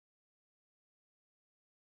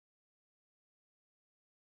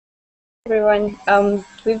Everyone.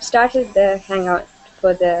 We've started the Hangout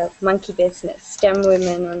for the monkey business, STEM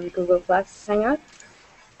Women on Google Plus Hangout.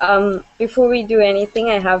 Before we do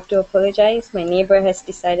anything, I have to apologize. My neighbor has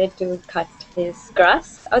decided to cut his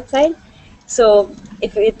grass outside. So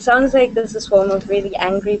if it sounds like there's a swarm of really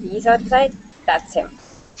angry bees outside, that's him.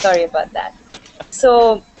 Sorry about that.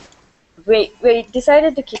 So we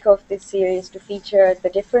decided to kick off this series to feature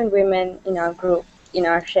the different women in our group, in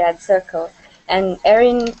our shared circle. And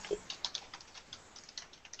Erin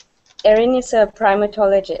is a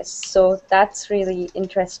primatologist, so that's really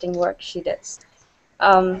interesting work she does.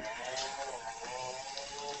 Um,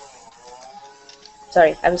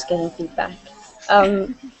 sorry, I was getting feedback.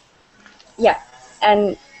 Um, yeah,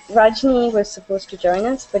 and Rajni was supposed to join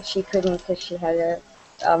us, but she couldn't because she had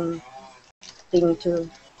a thing to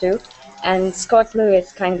do. And Scott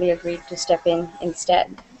Lewis kindly agreed to step in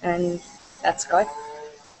instead, and that's Scott.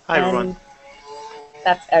 Hi, everyone. And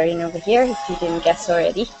that's Erin over here, if you didn't guess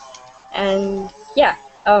already. And yeah,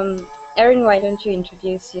 Erin, why don't you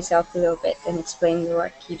introduce yourself a little bit and explain the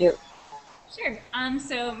work you do? Sure.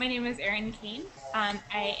 So my name is Erin Kane.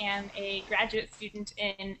 I am a graduate student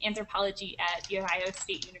in anthropology at The Ohio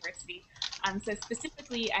State University. So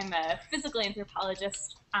specifically, I'm a physical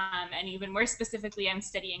anthropologist, and even more specifically, I'm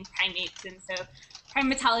studying primates. And so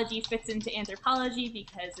primatology fits into anthropology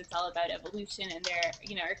because it's all about evolution, and they're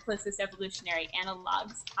our closest evolutionary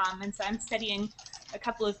analogs. And so I'm studying a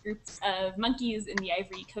couple of groups of monkeys in the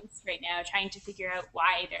Ivory Coast right now, trying to figure out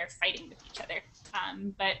why they're fighting with each other.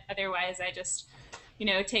 But otherwise, I just,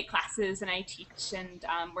 take classes and I teach and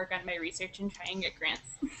work on my research and try and get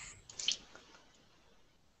grants.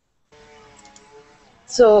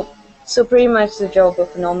 So, so pretty much the job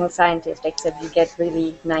of a normal scientist, except you get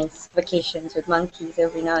really nice vacations with monkeys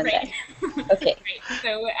every now and Right. then. Okay. Right.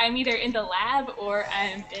 So I'm either in the lab or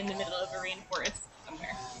I'm in the middle of a rainforest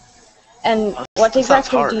somewhere. And what That sounds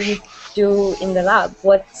exactly do harsh. you do in the lab?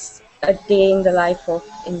 What's a day in the life of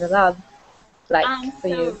in the lab like for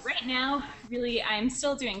you? So right now, really, I'm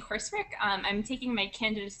still doing coursework. I'm taking my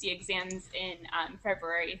candidacy exams in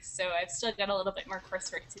February, so I've still got a little bit more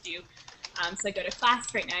coursework to do. So I go to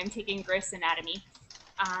class right now. I'm taking gross anatomy,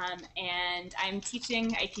 and I'm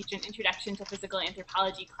teaching. I teach an introduction to physical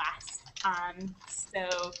anthropology class.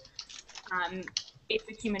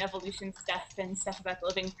 Basic human evolution stuff and stuff about the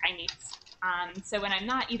living primates. So when I'm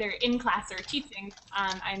not either in class or teaching,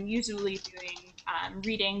 I'm usually doing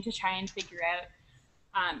reading to try and figure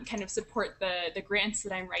out kind of support the grants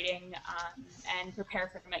that I'm writing and prepare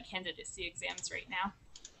for my candidacy exams right now.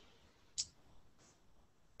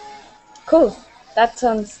 Cool. That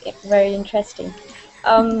sounds very interesting.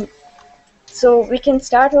 Um, so we can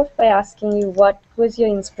start off by asking you what was your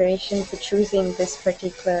inspiration for choosing this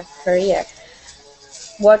particular career?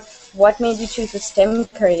 What what made you choose a STEM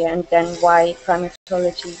career, and then why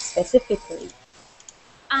primatology specifically?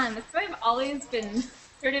 So I've always been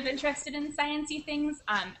sort of interested in sciencey things.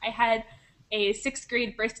 I had a sixth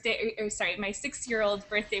grade birthday, or sorry, my 6-year-old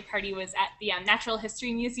birthday party was at the Natural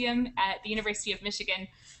History Museum at the University of Michigan.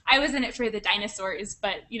 I was in it for the dinosaurs,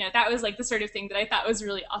 but that was like the sort of thing that I thought was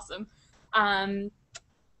really awesome. Um,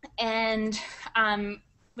 and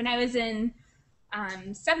when I was in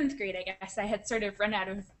seventh grade, I guess, I had sort of run out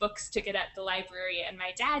of books to get at the library, and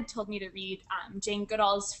my dad told me to read Jane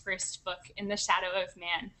Goodall's first book, In the Shadow of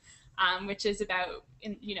Man, which is about,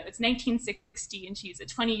 it's 1960, and she's a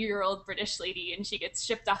 20-year-old British lady, and she gets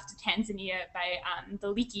shipped off to Tanzania by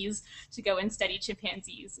the Leakeys to go and study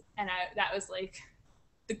chimpanzees. And that was like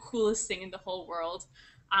the coolest thing in the whole world.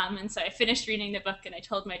 And so I finished reading the book, and I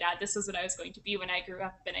told my dad this was what I was going to be when I grew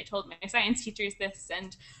up, and I told my science teachers this,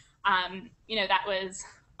 and that was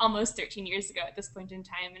almost 13 years ago at this point in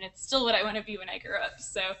time, and it's still what I want to be when I grow up.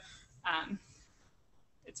 So um,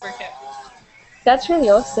 it's worked out. That's really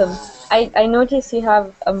awesome. I notice you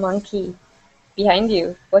have a monkey behind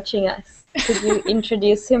you watching us. Could you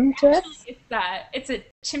introduce him to Actually, us? it's a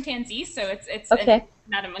chimpanzee, so Okay.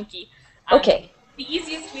 not a monkey. Okay. The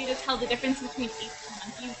easiest way to tell the difference between apes and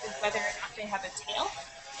monkeys is whether or not they have a tail.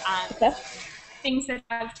 Okay. Things that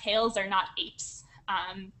have tails are not apes.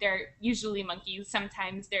 They're usually monkeys.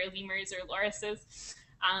 Sometimes they're lemurs or lorises,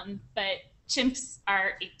 but chimps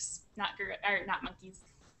are apes, are not monkeys.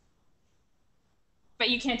 But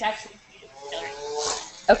you can't actually see its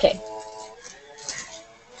tail. Okay.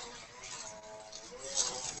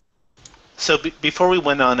 So before we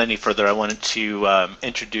went on any further, I wanted to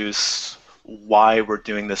introduce why we're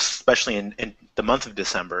doing this, especially in the month of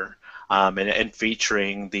December, and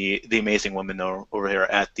featuring the amazing women over here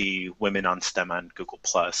at the Women on STEM on Google+.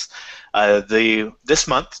 This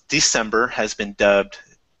month, December, has been dubbed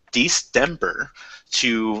December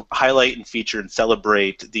to highlight and feature and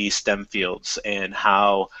celebrate the STEM fields and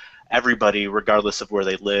how everybody, regardless of where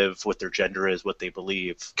they live, what their gender is, what they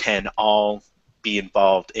believe, can all be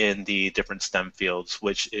involved in the different STEM fields,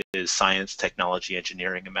 which is science, technology,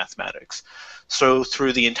 engineering, and mathematics. So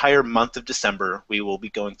through the entire month of December, we will be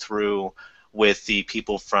going through with the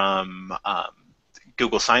people from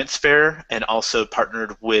Google Science Fair, and also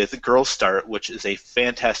partnered with Girls Start, which is a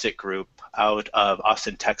fantastic group out of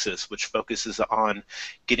Austin, Texas, which focuses on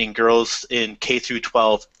getting girls in K through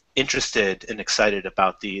 12 interested and excited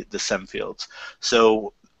about the STEM fields.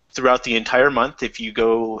 So throughout the entire month, if you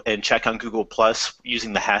go and check on Google Plus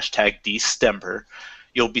using the hashtag #DStember,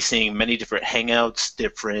 you'll be seeing many different hangouts,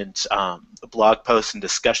 different blog posts and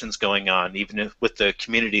discussions going on, even with the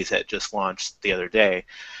communities that just launched the other day.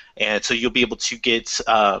 And so you'll be able to get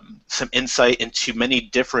some insight into many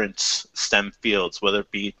different STEM fields, whether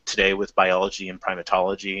it be today with biology and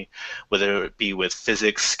primatology, whether it be with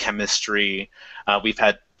physics, chemistry. We've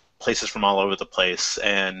had places from all over the place,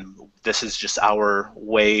 and this is just our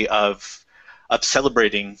way of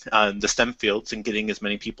celebrating the STEM fields and getting as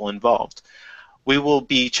many people involved. We will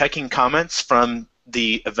be checking comments from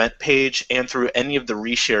the event page and through any of the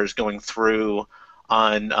reshares going through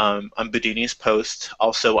on Budini's post,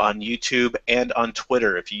 also on YouTube and on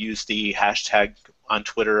Twitter. If you use the hashtag on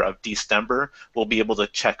Twitter of #DStember, we'll be able to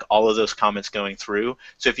check all of those comments going through.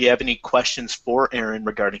 So if you have any questions for Erin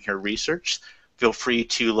regarding her research, feel free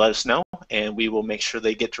to let us know, and we will make sure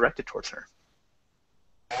they get directed towards her.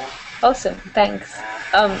 Awesome, thanks.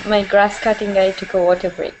 My grass cutting guy took a water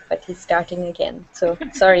break, but he's starting again. So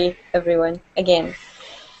sorry, everyone, again.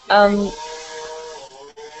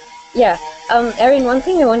 Erin, one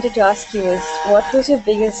thing I wanted to ask you is, what was your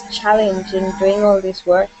biggest challenge in doing all this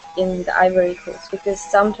work in the Ivory Coast? Because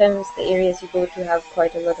sometimes the areas you go to have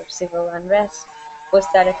quite a lot of civil unrest. Was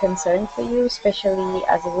that a concern for you, especially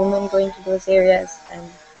as a woman going to those areas? And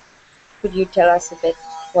could you tell us a bit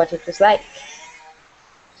what it was like?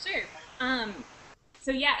 Sure. So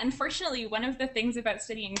yeah, unfortunately, one of the things about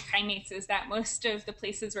studying primates is that most of the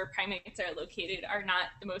places where primates are located are not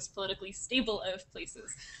the most politically stable of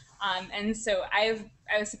places. And so I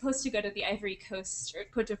was supposed to go to the Ivory Coast, or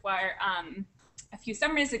Cote d'Ivoire, a few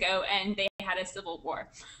summers ago, and they had a civil war.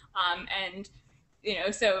 And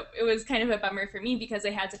so it was kind of a bummer for me because I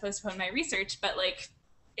had to postpone my research, but like,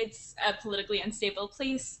 it's a politically unstable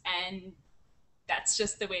place, and that's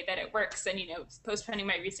just the way that it works. And, postponing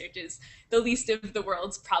my research is the least of the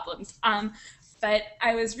world's problems. But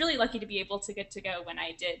I was really lucky to be able to get to go when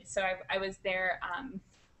I did. So I was there.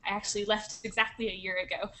 I actually left exactly a year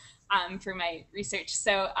ago for my research.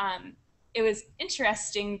 So it was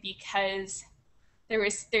interesting because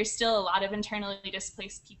there's still a lot of internally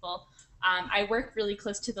displaced people. I work really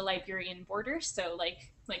close to the Liberian border, so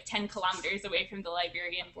like 10 kilometers away from the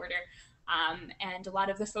Liberian border. And a lot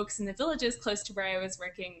of the folks in the villages close to where I was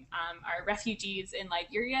working are refugees in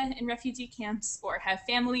Liberia in refugee camps, or have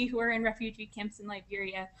family who are in refugee camps in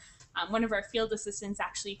Liberia. One of our field assistants,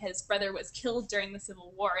 actually, his brother was killed during the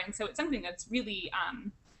Civil War, and so it's something that's really,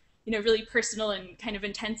 really personal and kind of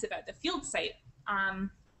intense about the field site.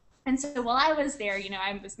 And so while I was there,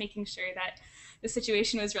 I was making sure that the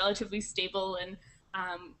situation was relatively stable, and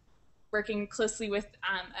working closely with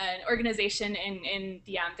an organization in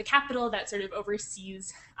the capital that sort of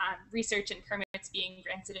oversees research and permits being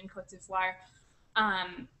granted in Cote d'Ivoire.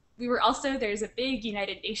 We were also, there's a big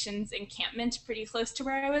United Nations encampment pretty close to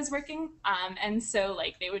where I was working. And so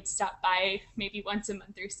they would stop by maybe once a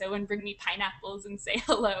month or so and bring me pineapples and say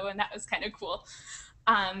hello, and that was kind of cool.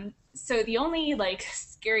 So the only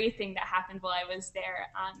scary thing that happened while I was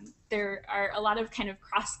there are a lot of kind of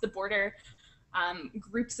cross the border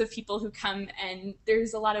groups of people who come, and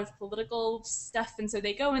there's a lot of political stuff, and so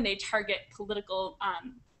they go and they target political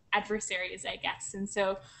adversaries, I guess. And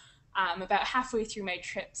so about halfway through my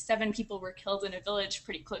trip, 7 people were killed in a village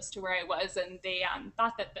pretty close to where I was, and they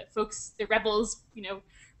thought that the rebels,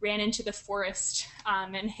 ran into the forest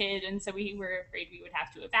and hid, and so we were afraid we would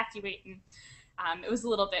have to evacuate. And it was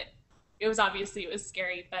obviously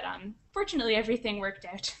scary, but fortunately everything worked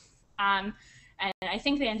out. And I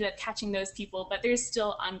think they ended up catching those people, but there's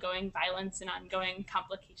still ongoing violence and ongoing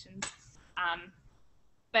complications.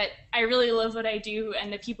 But I really love what I do,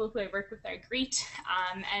 and the people who I work with are great.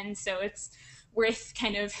 And so it's worth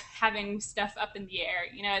kind of having stuff up in the air.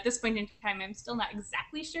 At this point in time, I'm still not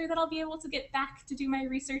exactly sure that I'll be able to get back to do my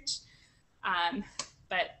research,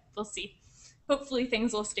 but we'll see. Hopefully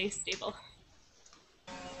things will stay stable.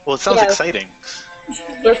 Well, it sounds exciting.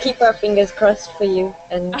 We'll keep our fingers crossed for you.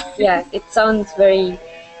 And yeah, it sounds very,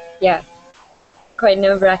 quite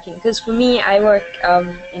nerve-wracking. Because for me, I work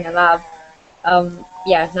in a lab,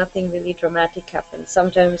 Yeah, nothing really dramatic happens.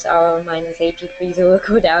 Sometimes our -80 freezer will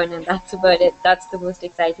go down, and that's about it. That's the most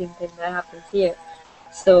exciting thing that happens here.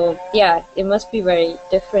 So yeah, it must be very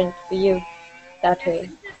different for you that It's way.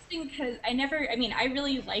 interesting because I mean, I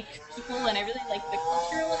really like people and I really like the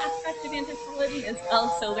cultural aspect of anthropology as well.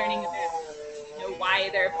 So learning about, why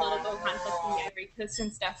there are political conflicts in the Ivory Coast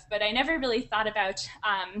and stuff. But I never really thought about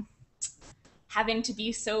having to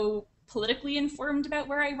be so politically informed about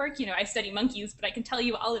where I work. I study monkeys, but I can tell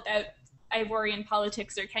you all about Ivorian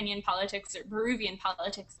politics or Kenyan politics or Peruvian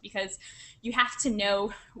politics because you have to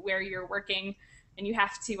know where you're working and you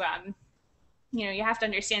have to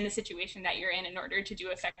understand the situation that you're in order to do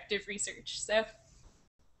effective research. So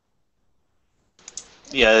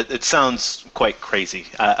Yeah, it sounds quite crazy.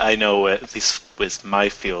 I know, at least with my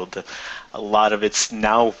field, a lot of it's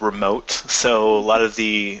now remote. So a lot of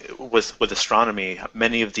with astronomy,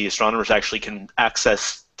 many of the astronomers actually can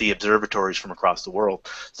access the observatories from across the world.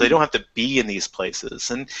 So they don't have to be in these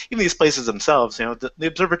places. And even these places themselves, the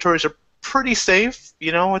observatories are pretty safe.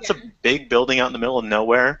 It's a yeah. big building out in the middle of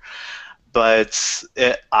nowhere, but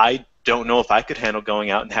I don't know if I could handle going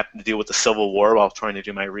out and having to deal with the Civil War while trying to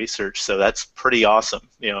do my research. So that's pretty awesome.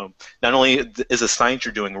 Not only is the science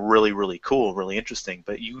you're doing really, really cool, really interesting,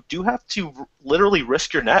 but you do have to literally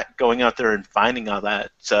risk your neck going out there and finding all I that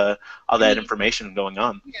mean, information going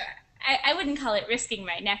on. yeah, I wouldn't call it risking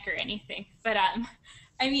my neck or anything, but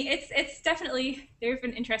I mean, it's definitely there have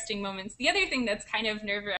been interesting moments. The other thing that's kind of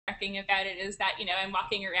nerve wracking about it is that I'm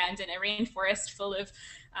walking around in a rainforest full of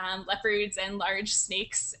leopards and large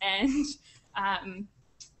snakes, and um,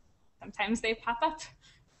 sometimes they pop up,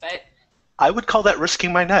 but I would call that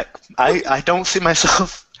risking my neck. I don't see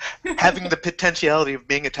myself having the potentiality of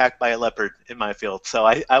being attacked by a leopard in my field. So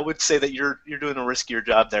I would say that you're doing a riskier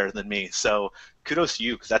job there than me. So kudos to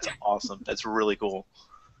you because that's awesome. That's really cool.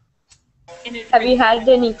 in it Have for you had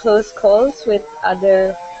any close calls with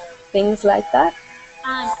other things like that?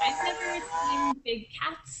 I've never seen big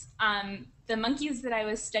cats. The monkeys that I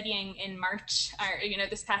was studying in March, or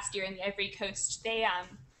this past year in the Ivory Coast, they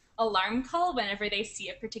alarm call whenever they see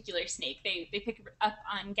a particular snake. They pick up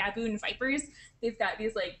on gaboon vipers. They've got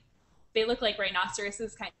these they look like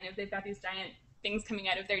rhinoceroses kind of. They've got these giant things coming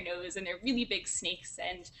out of their nose, and they're really big snakes.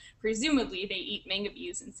 And presumably they eat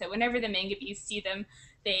mangabeys. And so whenever the mangabeys see them,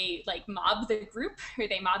 they like mob the group, or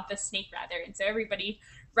they mob the snake rather. And so everybody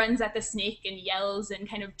runs at the snake and yells and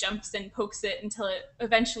kind of jumps and pokes it until it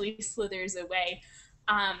eventually slithers away.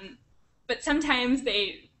 Um, but sometimes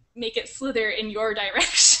they make it slither in your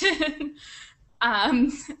direction.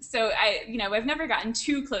 So I've never gotten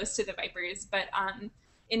too close to the vipers, but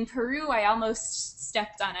in Peru, I almost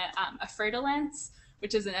stepped on a fer-de-lance,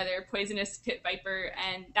 which is another poisonous pit viper,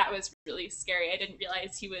 and that was really scary. I didn't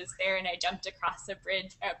realize he was there, and I jumped across a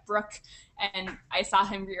brook, and I saw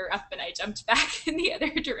him rear up, and I jumped back in the other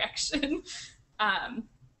direction. Um,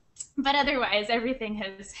 but otherwise, everything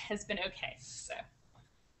has been okay. So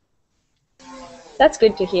That's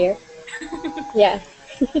good to hear. Yeah.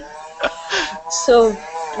 So,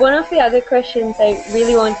 one of the other questions I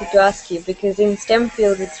really wanted to ask you, because in STEM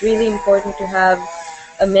field it's really important to have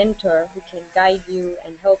a mentor who can guide you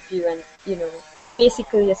and help you and,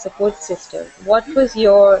 basically a support system. What was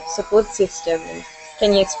your support system? And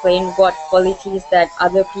can you explain what qualities that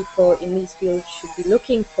other people in these fields should be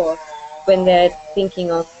looking for when they're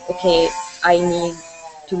thinking of, okay, I need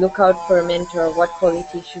to look out for a mentor, what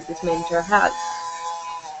qualities should this mentor have?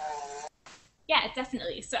 yeah,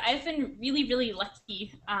 definitely. So I've been really, really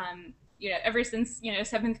lucky. Ever since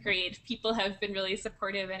seventh grade, people have been really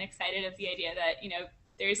supportive and excited of the idea that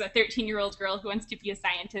there's a 13-year-old girl who wants to be a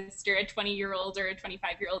scientist, or a 20-year-old, or a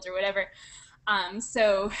 25-year-old, or whatever.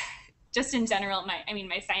 So just in general,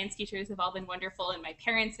 my science teachers have all been wonderful, and my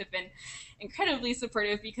parents have been incredibly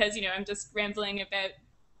supportive because I'm just rambling about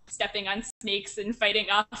stepping on snakes and fighting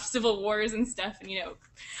off civil wars and stuff. And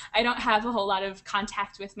I don't have a whole lot of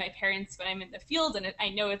contact with my parents when I'm in the field, and I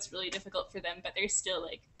know it's really difficult for them, but they're still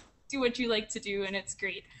like, do what you like to do, and it's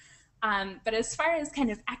great. But as far as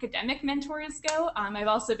kind of academic mentors go, I've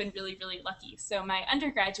also been really, really lucky. So my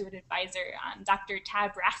undergraduate advisor, Dr.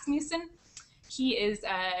 Tab Rasmussen, he is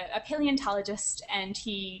a paleontologist, and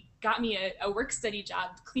he got me a work study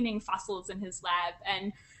job cleaning fossils in his lab.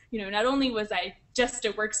 And not only was I just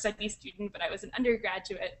a work study student, but I was an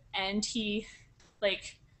undergraduate, and he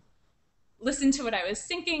like listened to what I was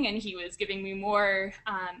thinking, and he was giving me more.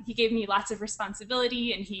 He gave me lots of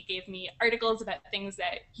responsibility, and he gave me articles about things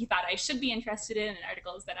that he thought I should be interested in, and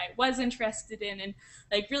articles that I was interested in, and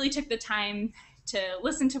like really took the time to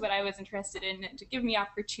listen to what I was interested in and to give me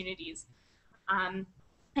opportunities. Um,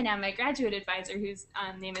 And now my graduate advisor, whose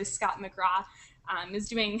name is Scott McGraw, is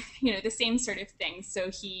doing the same sort of thing. So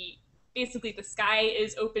he basically, the sky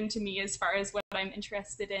is open to me as far as what I'm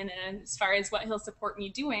interested in and as far as what he'll support me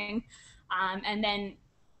doing. And then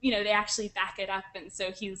they actually back it up, and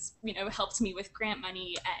so he's helped me with grant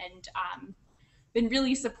money and been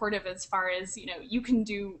really supportive as far as you can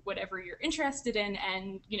do whatever you're interested in,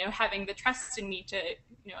 and having the trust in me to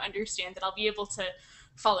understand that I'll be able to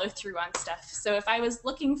follow through on stuff. So if I was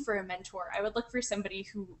looking for a mentor, I would look for somebody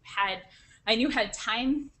who I knew had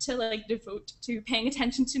time to like devote to paying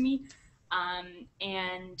attention to me,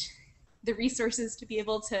 and the resources to be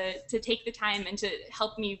able to take the time and to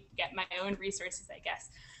help me get my own resources, I guess.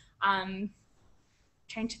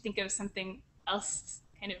 Trying to think of something else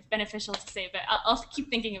kind of beneficial to say, but I'll keep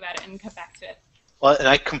thinking about it and come back to it. Well, and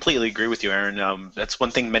I completely agree with you, Erin. That's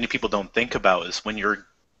one thing many people don't think about is when you're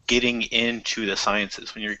getting into the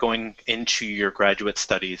sciences, when you're going into your graduate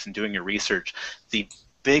studies and doing your research, the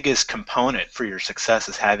biggest component for your success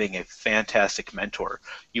is having a fantastic mentor.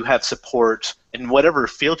 You have support in whatever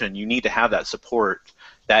field you're in, you need to have that support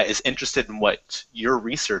that is interested in what you're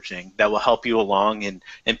researching, that will help you along and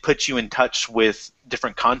put you in touch with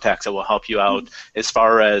different contacts that will help you out as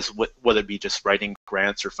far as whether it be just writing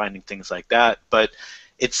grants or finding things like that. But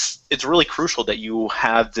it's really crucial that you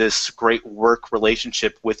have this great work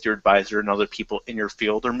relationship with your advisor and other people in your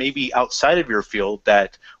field or maybe outside of your field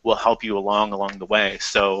that will help you along the way.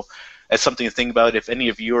 So that's something to think about if any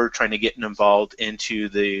of you are trying to get involved into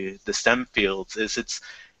the STEM fields.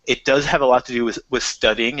 It does have a lot to do with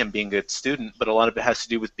studying and being a good student, but a lot of it has to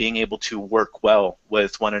do with being able to work well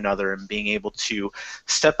with one another and being able to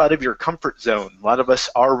step out of your comfort zone. A lot of us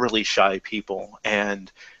are really shy people,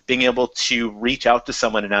 and being able to reach out to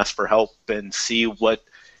someone and ask for help and see what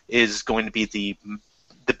is going to be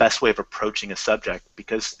the best way of approaching a subject,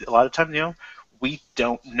 because a lot of times, we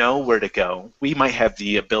don't know where to go. We might have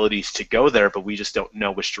the abilities to go there, but we just don't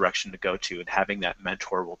know which direction to go to, and having that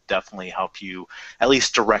mentor will definitely help you at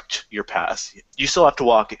least direct your path. You still have to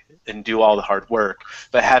walk and do all the hard work,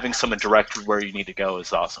 but having someone direct you where you need to go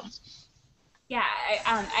is awesome. Yeah,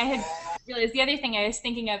 I had realized the other thing I was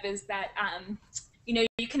thinking of is that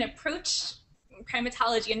you can approach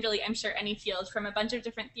primatology, and really I'm sure any field, from a bunch of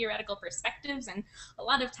different theoretical perspectives, and a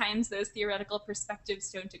lot of times those theoretical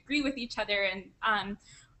perspectives don't agree with each other. And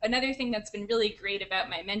another thing that's been really great about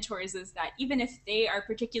my mentors is that even if they are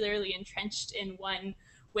particularly entrenched in one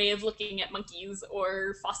way of looking at monkeys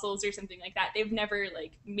or fossils or something like that, they've never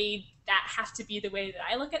like made that have to be the way that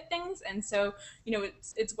I look at things. And so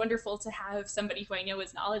it's wonderful to have somebody who I know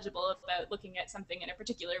is knowledgeable about looking at something in a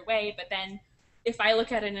particular way, but then if I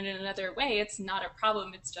look at it in another way, it's not a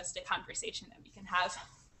problem. It's just a conversation that we can have.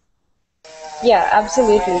 Yeah,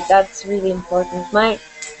 absolutely. That's really important.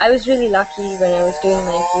 I was really lucky when I was doing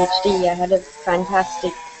my PhD. I had a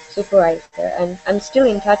fantastic supervisor, and I'm still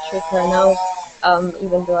in touch with her now,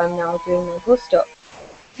 even though I'm now doing my postdoc.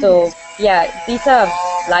 So yeah, these are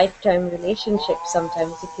lifetime relationships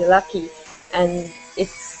sometimes if you're lucky, and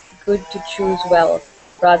it's good to choose well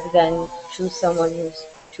rather than choose someone who's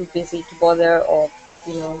too busy to bother, or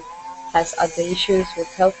has other issues with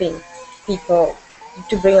helping people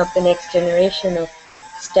to bring up the next generation of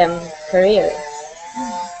STEM careers.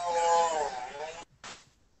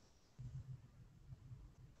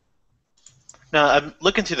 Now, I'm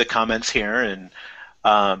looking through the comments here, and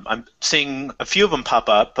I'm seeing a few of them pop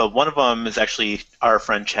up, but one of them is actually our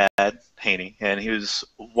friend Chad Haney, and he was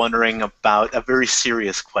wondering about a very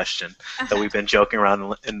serious question that we've been joking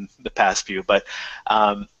around in the past few. But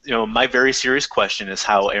my very serious question is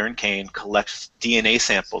how Erin Kane collects DNA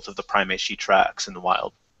samples of the primates she tracks in the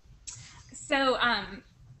wild. So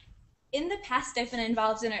in the past, I've been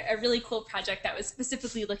involved in a really cool project that was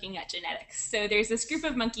specifically looking at genetics. So there's this group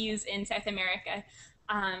of monkeys in South America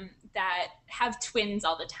that have twins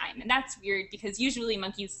all the time. And that's weird because usually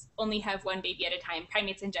monkeys only have one baby at a time.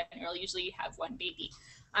 Primates in general usually have one baby.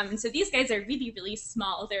 And so these guys are really, really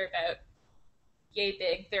small. They're about yay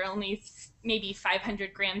big. They're only maybe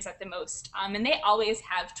 500 grams at the most. And they always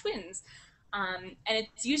have twins. And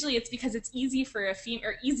it's because it's easier for a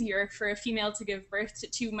female to give birth to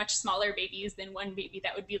two much smaller babies than one baby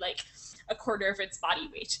that would be like a quarter of its body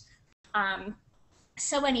weight.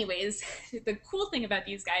 So anyways, the cool thing about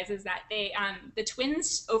these guys is that the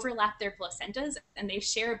twins overlap their placentas, and they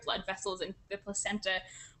share blood vessels in the placenta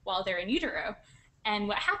while they're in utero. And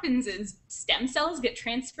what happens is stem cells get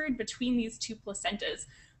transferred between these two placentas.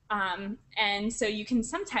 And so you can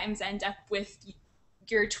sometimes end up with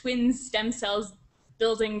your twin stem cells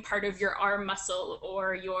building part of your arm muscle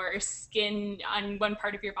or your skin on one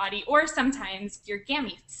part of your body, or sometimes your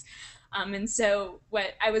gametes. And so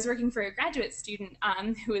what I was working for a graduate student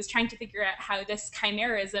who was trying to figure out how this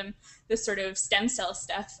chimerism, this sort of stem cell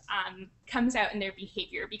stuff, comes out in their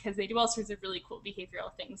behavior, because they do all sorts of really cool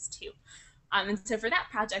behavioral things too. And so for that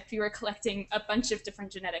project, we were collecting a bunch of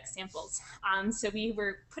different genetic samples. So we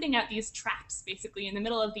were putting out these traps basically in the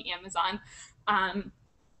middle of the Amazon.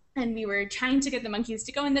 And we were trying to get the monkeys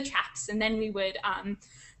to go in the traps, and then we would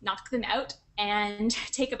knock them out and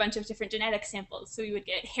take a bunch of different genetic samples. So we would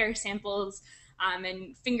get hair samples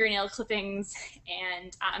and fingernail clippings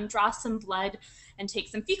and draw some blood and take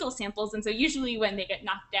some fecal samples. And so usually when they get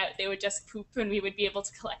knocked out, they would just poop, and we would be able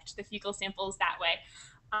to collect the fecal samples that way.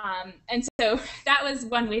 And so that was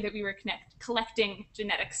one way that we were collecting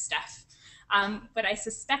genetic stuff. What I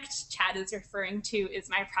suspect Chad is referring to is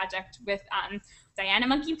my project with Diana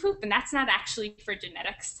monkey poop, and that's not actually for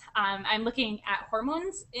genetics. I'm looking at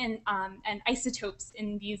hormones and isotopes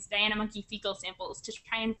in these Diana monkey fecal samples to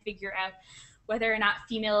try and figure out whether or not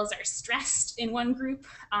females are stressed in one group,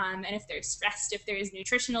 and if they're stressed, if there's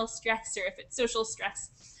nutritional stress, or if it's social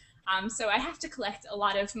stress. So I have to collect a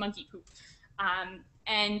lot of monkey poop.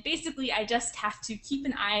 And basically, I just have to keep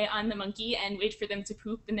an eye on the monkey and wait for them to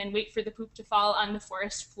poop, and then wait for the poop to fall on the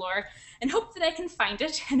forest floor, and hope that I can find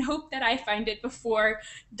it, and hope that I find it before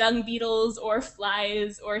dung beetles or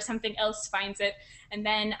flies or something else finds it. And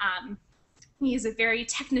then use a very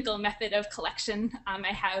technical method of collection. I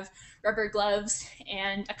have rubber gloves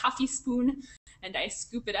and a coffee spoon, and I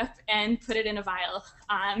scoop it up and put it in a vial.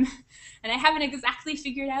 And I haven't exactly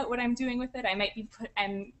figured out what I'm doing with it.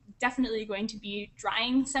 I'm definitely going to be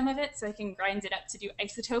drying some of it so I can grind it up to do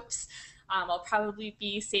isotopes. I'll probably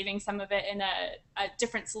be saving some of it in a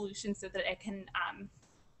different solution so that I can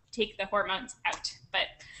take the hormones out. But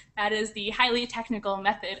that is the highly technical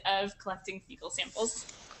method of collecting fecal samples.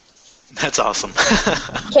 That's awesome.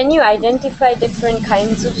 Can you identify different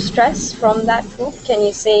kinds of stress from that poop? Can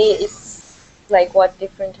you say it's like what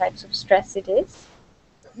different types of stress it is?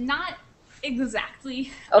 Not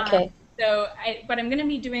exactly. Okay. So what I'm going to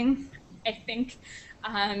be doing, I think,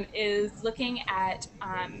 is looking at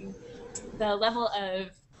the level of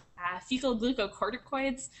fecal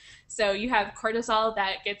glucocorticoids. So you have cortisol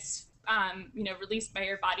that gets released by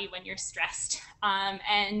your body when you're stressed,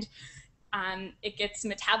 and it gets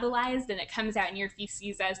metabolized and it comes out in your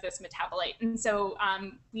feces as this metabolite. And so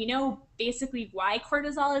we know basically why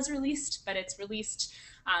cortisol is released, but it's released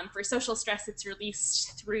for social stress, it's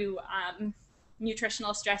released through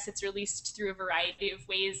nutritional stress, it's released through a variety of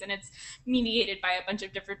ways, and it's mediated by a bunch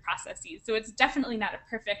of different processes. So it's definitely not a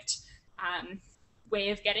perfect way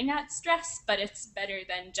of getting at stress, but it's better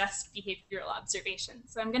than just behavioral observation.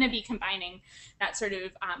 So I'm going to be combining that sort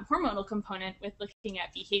of hormonal component with looking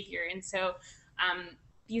at behavior. And so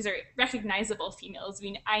these are recognizable females.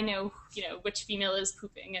 I know, which female is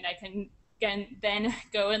pooping, and I can then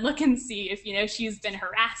go and look and see if, she's been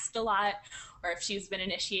harassed a lot, or if she's been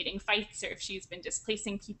initiating fights, or if she's been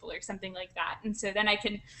displacing people or something like that. And so then I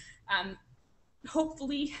can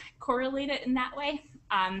hopefully correlate it in that way.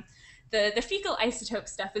 The fecal isotope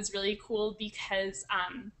stuff is really cool because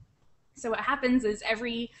so what happens is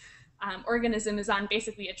every organism is on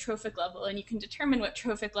basically a trophic level, and you can determine what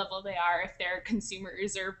trophic level they are, if they're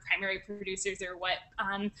consumers or primary producers or what,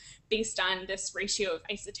 based on this ratio of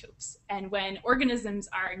isotopes. And when organisms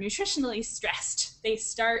are nutritionally stressed, they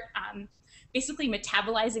start basically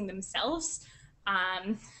metabolizing themselves.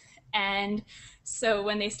 And so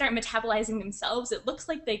when they start metabolizing themselves, it looks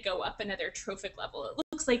like they go up another trophic level. It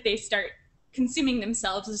looks like they start consuming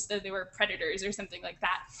themselves as though they were predators or something like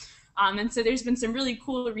that. And so there's been some really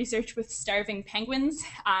cool research with starving penguins.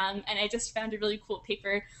 And I just found a really cool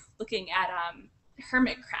paper looking at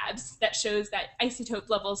hermit crabs that shows that isotope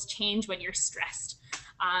levels change when you're stressed,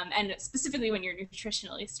 and specifically when you're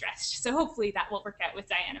nutritionally stressed. So hopefully that will work out with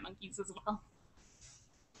Diana monkeys as well.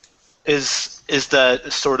 Is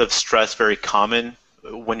that sort of stress very common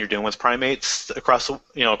when you're dealing with primates across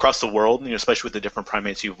the world, especially with the different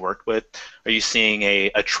primates you've worked with? Are you seeing a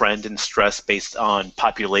trend in stress based on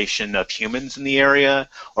population of humans in the area,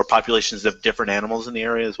 or populations of different animals in the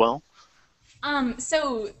area as well?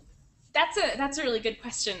 So that's a really good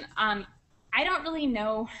question. I don't really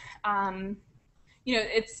know.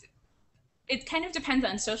 It kind of depends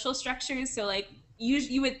on social structures. So like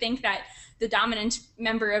you would think that the dominant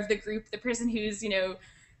member of the group, the person who's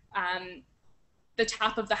the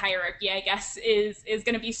top of the hierarchy, I guess, is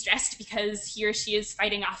going to be stressed because he or she is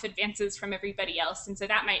fighting off advances from everybody else, and so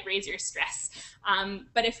that might raise your stress.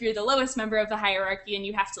 But if you're the lowest member of the hierarchy and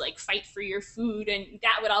you have to fight for your food, and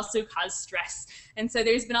that would also cause stress. And so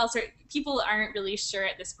there's been people aren't really sure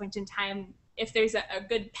at this point in time if there's a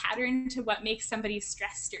good pattern to what makes somebody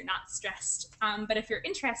stressed or not stressed. But if you're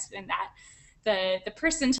interested in that, the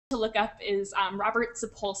person to look up is Robert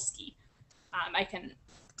Sapolsky. I can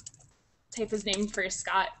type his name for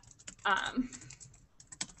Scott. Um,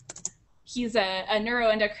 he's a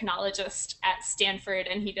neuroendocrinologist at Stanford,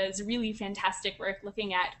 and he does really fantastic work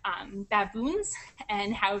looking at baboons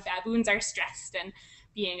and how baboons are stressed, and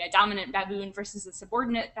being a dominant baboon versus a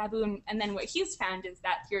subordinate baboon. And then what he's found is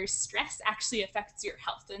that your stress actually affects your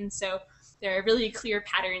health. And so there are really clear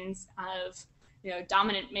patterns of,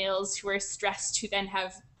 dominant males who are stressed who then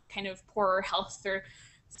have kind of poorer health, or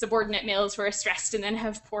subordinate males who are stressed and then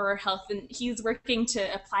have poorer health. And he's working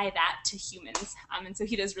to apply that to humans. And so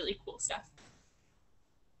he does really cool stuff.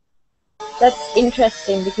 That's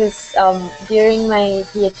interesting because during my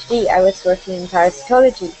PhD, I was working in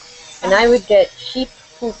parasitology, and I would get sheep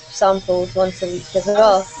poop samples once a week as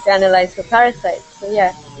well to analyze for parasites. So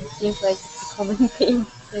yeah, it seems like it's a common theme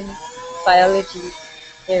in biology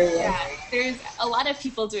area. Yeah, there's a lot of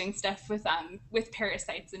people doing stuff with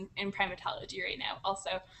parasites in primatology right now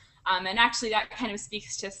also. And actually that kind of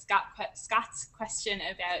speaks to Scott's question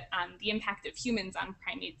about the impact of humans on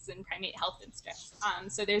primates and primate health and stuff.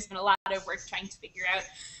 So there's been a lot of work trying to figure out,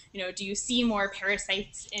 do you see more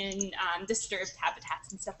parasites in disturbed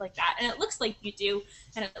habitats and stuff like that? And it looks like you do,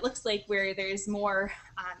 and it looks like where there's more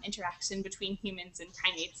interaction between humans and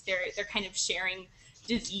primates, they're kind of sharing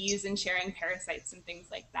disease and sharing parasites and things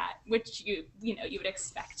like that, which you would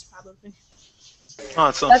expect probably.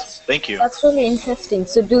 Oh, thank you. That's really interesting.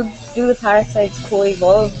 So do the parasites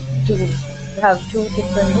co-evolve to have two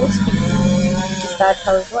different host species? Is that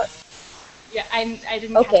how it works? Yeah, I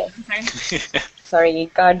didn't. Okay.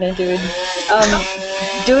 Sorry, gardener dude.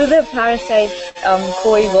 Do the parasites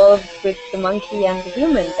co-evolve with the monkey and the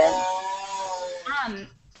human then?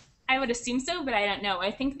 I would assume so, but I don't know.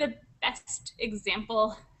 I think the best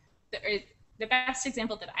example that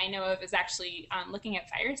I know of is actually looking at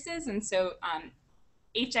viruses, and so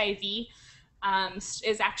HIV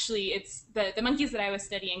is actually, it's the monkeys that I was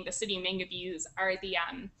studying, the sooty mangabeys, are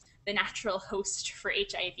the natural host for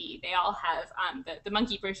HIV. They all have the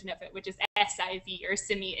monkey version of it, which is SIV, or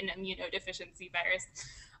simian immunodeficiency virus.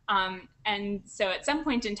 And so at some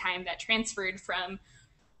point in time that transferred from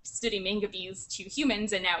sooty mangabeys to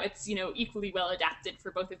humans, and now it's equally well adapted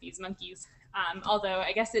for both of these monkeys. Although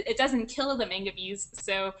I guess it doesn't kill the mangabeys,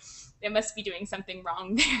 so they must be doing something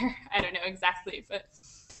wrong there. I don't know exactly, but.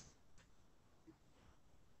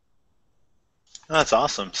 Oh, that's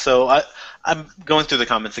awesome. So I'm going through the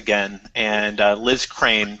comments again, and Liz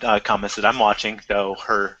Crane commented, "I'm watching, though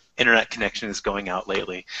her internet connection is going out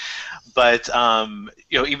lately." But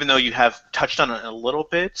even though you have touched on it a little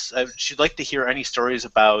bit, she'd like to hear any stories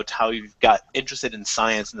about how you've got interested in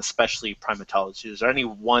science and especially primatology. Is there any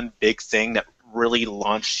one big thing that really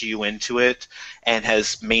launched you into it and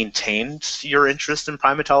has maintained your interest in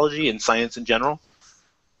primatology and science in general?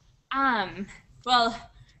 Well,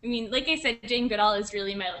 I mean, like I said, Jane Goodall is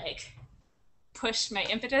really my push, my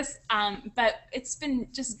impetus. But it's been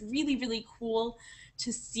just really, really cool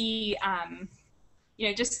to see,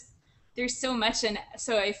 just there's so much. And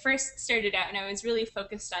so I first started out and I was really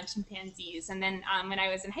focused on chimpanzees. And then when I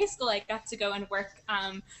was in high school, I got to go and work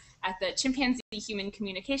at the Chimpanzee Human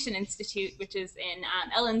Communication Institute, which is in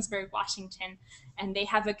Ellensburg, Washington. And they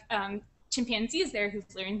have chimpanzees there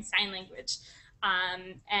who've learned sign language.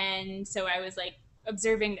 And so I was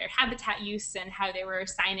observing their habitat use and how they were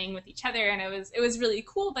signing with each other, and it was really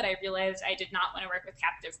cool, but I realized I did not want to work with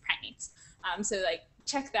captive primates. So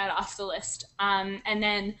check that off the list. And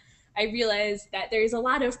then I realized that there's a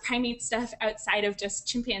lot of primate stuff outside of just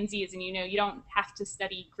chimpanzees, and you don't have to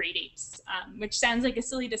study great apes, which sounds like a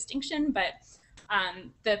silly distinction, but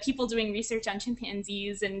the people doing research on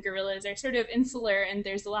chimpanzees and gorillas are sort of insular, and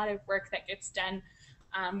there's a lot of work that gets done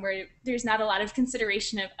where there's not a lot of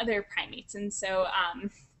consideration of other primates. And so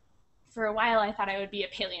for a while I thought I would be a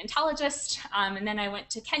paleontologist, and then I went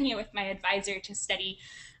to Kenya with my advisor to study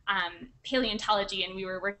paleontology, and we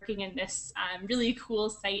were working in this really cool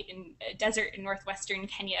site in a desert in northwestern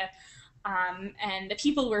Kenya. And the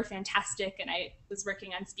people were fantastic, and I was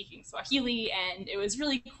working on speaking Swahili, and it was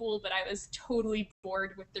really cool, but I was totally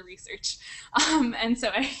bored with the research. And so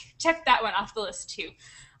I checked that one off the list too.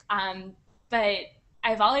 But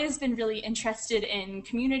I've always been really interested in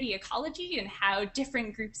community ecology and how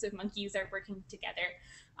different groups of monkeys are working together,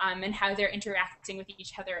 and how they're interacting with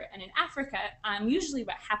each other. And in Africa, usually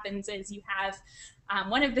what happens is you have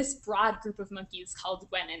one of this broad group of monkeys called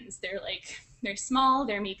guenons. They're small,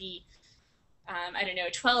 they're maybe I don't know,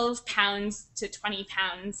 12 pounds to 20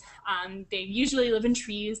 pounds. They usually live in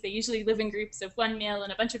trees. They usually live in groups of one male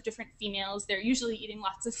and a bunch of different females. They're usually eating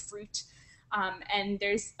lots of fruit. And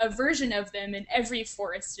there's a version of them in every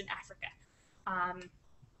forest in Africa. Um,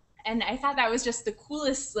 and I thought that was just the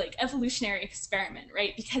coolest like evolutionary experiment,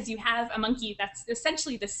 right? Because you have a monkey that's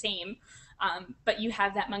essentially the same, but you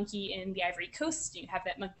have that monkey in the Ivory Coast, you have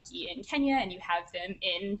that monkey in Kenya, and you have them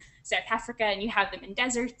in South Africa, and you have them in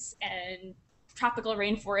deserts and tropical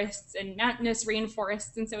rainforests and mountainous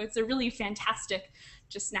rainforests. And so it's a really fantastic,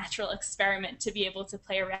 just natural experiment to be able to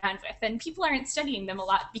play around with. And people aren't studying them a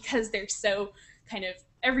lot because they're so kind of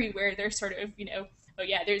everywhere. They're sort of, oh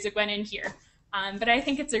yeah, there's a Gwenin here. But I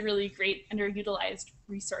think it's a really great underutilized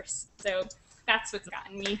resource. So that's what's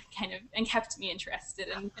gotten me kind of and kept me interested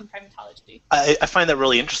in primatology. I find that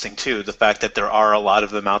really interesting too, the fact that there are a lot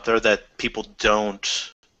of them out there that people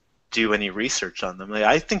don't do any research on them. Like,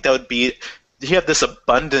 I think that would be, you have this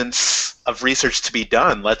abundance of research to be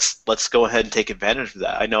done. Let's go ahead and take advantage of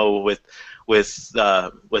that. I know with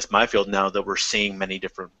my field now that we're seeing many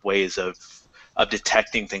different ways of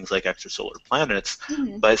detecting things like extrasolar planets.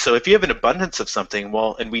 Mm-hmm. But so if you have an abundance of something,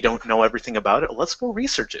 well, and we don't know everything about it, let's go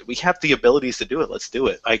research it. We have the abilities to do it. Let's do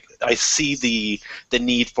it. I see the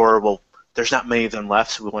need for, well, there's not many of them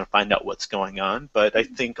left, so we want to find out what's going on. But I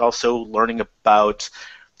think also learning about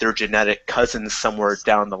their genetic cousins somewhere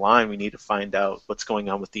down the line, we need to find out what's going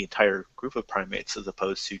on with the entire group of primates as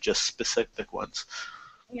opposed to just specific ones.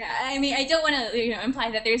 Yeah, I mean, I don't want to imply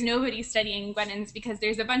that there's nobody studying Gwenins because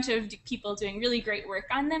there's a bunch of people doing really great work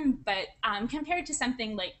on them. But compared to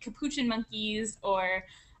something like capuchin monkeys or,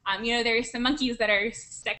 there are some monkeys that are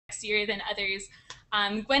sexier than others.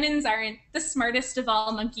 Gwenins aren't the smartest of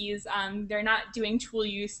all monkeys. They're not doing tool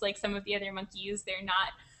use like some of the other monkeys. They're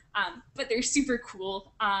not, but they're super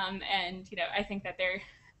cool. And I think that they're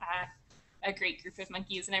a great group of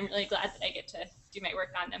monkeys, and I'm really glad that I get to do my work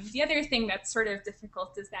on them. The other thing that's sort of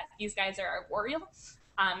difficult is that these guys are arboreal,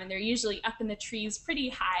 and they're usually up in the trees pretty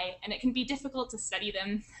high, and it can be difficult to study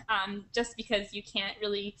them just because you can't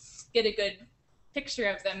really get a good picture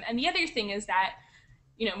of them. And the other thing is that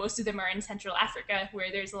most of them are in Central Africa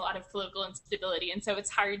where there's a lot of political instability, and so it's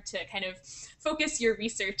hard to kind of focus your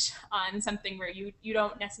research on something where you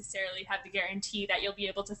don't necessarily have the guarantee that you'll be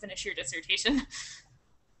able to finish your dissertation.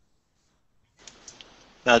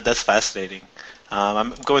 That's fascinating.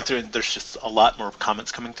 I'm going through, and there's just a lot more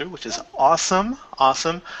comments coming through, which is awesome,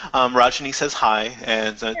 awesome. Rajani says hi,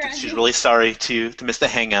 and she's really sorry to miss the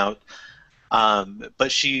hangout.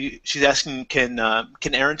 But she's asking, can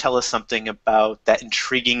Erin tell us something about that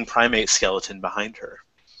intriguing primate skeleton behind her?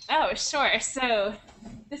 Oh, sure. So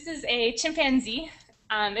this is a chimpanzee.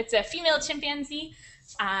 It's a female chimpanzee.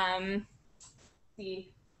 The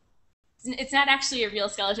It's not actually a real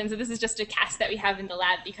skeleton, so this is just a cast that we have in the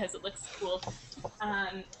lab because it looks cool.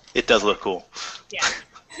 It does look cool. Yeah.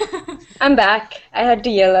 I'm back. I had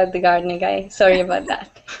to yell at the gardener guy. Sorry about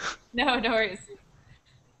that. No worries.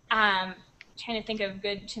 Trying to think of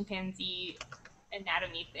good chimpanzee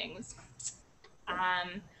anatomy things.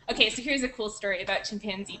 Okay, so here's a cool story about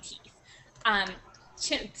chimpanzee teeth.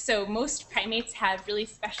 So most primates have really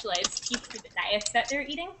specialized teeth for the diets that they're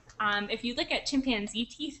eating. If you look at chimpanzee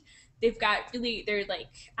teeth, they're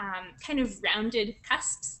like kind of rounded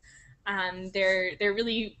cusps. They're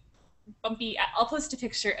really bumpy. I'll post a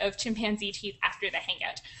picture of chimpanzee teeth after the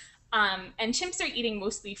hangout. And chimps are eating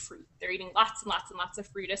mostly fruit. They're eating lots and lots and lots of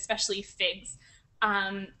fruit, especially figs.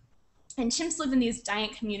 And chimps live in these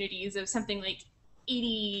giant communities of something like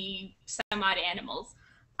 80 some odd animals.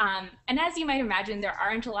 And as you might imagine, there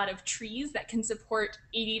aren't a lot of trees that can support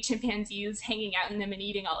 80 chimpanzees hanging out in them and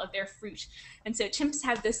eating all of their fruit. And so chimps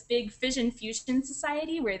have this big fission fusion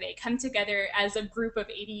society where they come together as a group of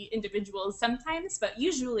 80 individuals sometimes, but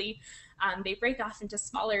usually they break off into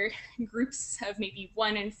smaller groups of maybe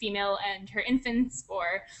one female and her infants,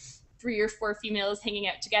 or 3 or 4 females hanging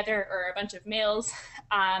out together, or a bunch of males.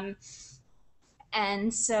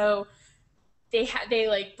 And so they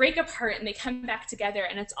like break apart and they come back together,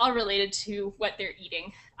 and it's all related to what they're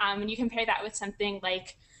eating. And you compare that with something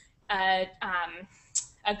like a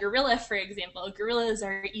gorilla, for example. Gorillas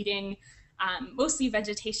are eating mostly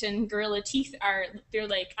vegetation. Gorilla teeth they're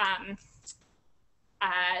like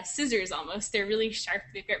scissors almost. They're really sharp.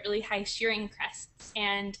 They've got really high shearing crests,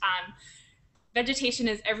 and vegetation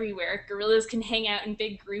is everywhere. Gorillas can hang out in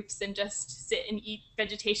big groups and just sit and eat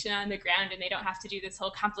vegetation on the ground, and they don't have to do this whole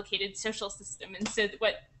complicated social system. And so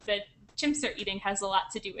what the chimps are eating has a lot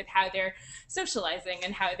to do with how they're socializing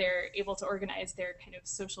and how they're able to organize their kind of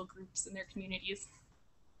social groups and their communities.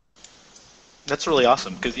 That's really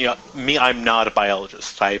awesome because I'm not a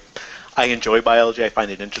biologist. I enjoy biology. I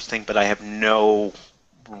find it interesting, but I have no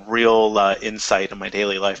real insight in my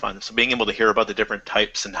daily life on it. So being able to hear about the different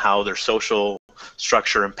types and how their social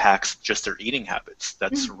structure impacts just their eating habits,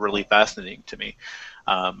 that's really fascinating to me.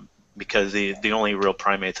 Because the only real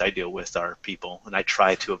primates I deal with are people, and I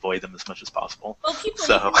try to avoid them as much as possible. Well, people,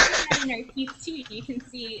 So, you can see that in our teeth too. You can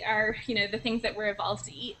see our, the things that we're evolved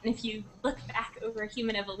to eat. And if you look back over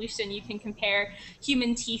human evolution, you can compare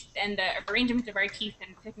human teeth and the arrangement of our teeth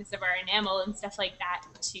and thickness of our enamel and stuff like that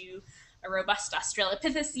to a robust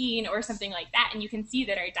Australopithecine or something like that, and you can see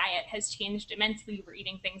that our diet has changed immensely. We're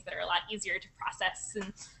eating things that are a lot easier to process,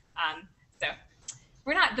 and so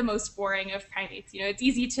we're not the most boring of primates. It's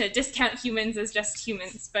easy to discount humans as just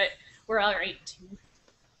humans, but we're all right too.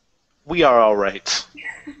 we are all right.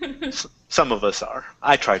 Some of us are.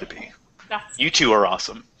 I try to be. You two are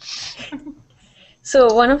awesome.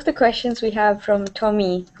 So one of the questions we have from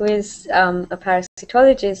Tommy, who is a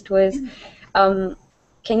parasitologist, was,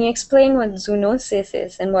 can you explain what zoonosis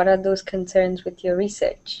is and what are those concerns with your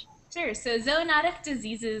research? Sure. So zoonotic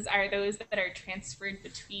diseases are those that are transferred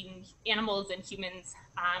between animals and humans.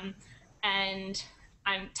 And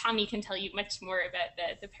Tommy can tell you much more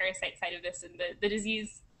about the parasite side of this and the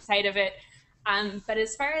disease side of it. But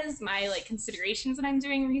as far as my considerations when I'm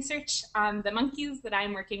doing research, the monkeys that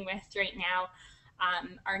I'm working with right now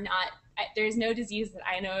are not. There's no disease that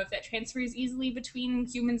I know of that transfers easily between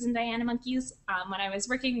humans and Diana monkeys. When I was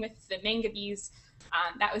working with the mangabees,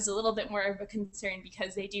 that was a little bit more of a concern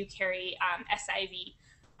because they do carry SIV.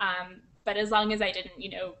 But as long as I didn't,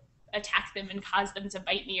 attack them and cause them to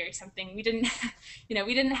bite me or something, we didn't,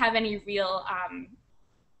 we didn't have any real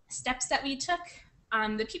steps that we took.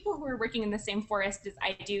 The people who are working in the same forest as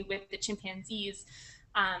I do with the chimpanzees,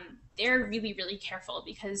 they're really, really careful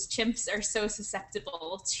because chimps are so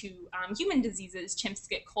susceptible to human diseases. Chimps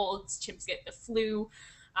get colds, chimps get the flu,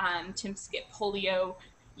 chimps get polio,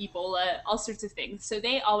 Ebola, all sorts of things. So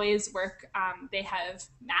they always work, they have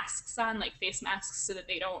masks on, like face masks, so that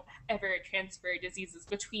they don't ever transfer diseases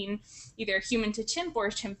between either human to chimp or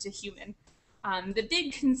chimp to human. The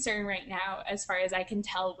big concern right now, as far as I can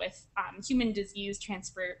tell, with human disease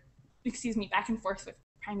transfer, back and forth with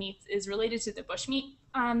primates is related to the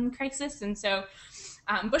bushmeat crisis. And so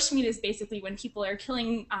bushmeat is basically when people are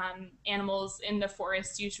killing animals in the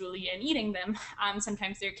forest usually and eating them.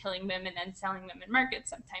 Sometimes they're killing them and then selling them in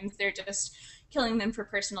markets. Sometimes they're just killing them for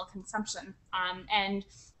personal consumption. And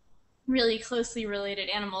really closely related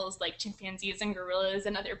animals like chimpanzees and gorillas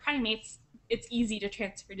and other primates, it's easy to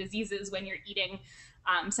transfer diseases when you're eating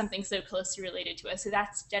something so closely related to us. So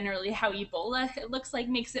that's generally how Ebola, it looks like,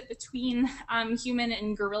 makes it between human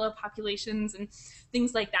and gorilla populations and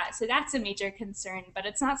things like that. So that's a major concern, but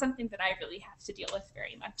it's not something that I really have to deal with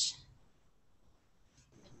very much.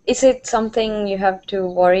 Is it something you have to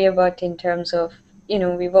worry about in terms of,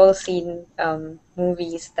 we've all seen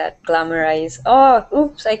movies that glamorize, oh,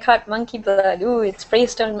 oops, I caught monkey blood, ooh, it's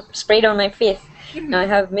sprayed on my face. Now I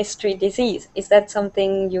have mystery disease. Is that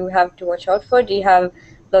something you have to watch out for? Do you have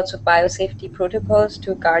lots of biosafety protocols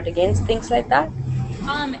to guard against things like that?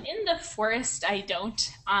 In the forest, I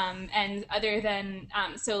don't. And other than,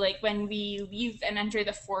 so like when we leave and enter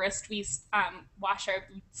the forest, we wash our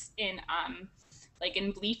boots in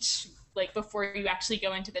bleach, like before you actually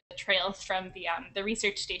go into the trails from the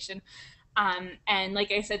research station. And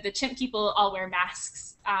like I said, the chimp people all wear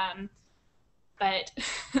masks. But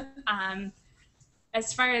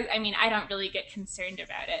as far as, I don't really get concerned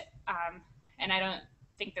about it. And I don't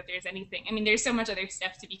think that there's anything, there's so much other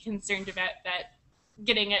stuff to be concerned about that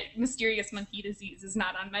getting a mysterious monkey disease is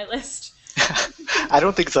not on my list. I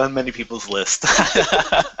don't think it's on many people's list.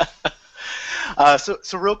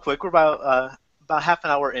 So real quick, we're about half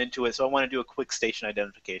an hour into it, so I want to do a quick station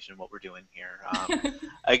identification of what we're doing here.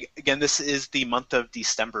 Again, this is the month of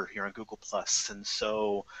December here on Google+, and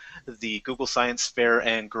so the Google Science Fair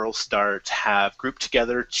and Girl Start have grouped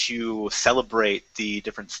together to celebrate the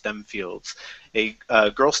different STEM fields.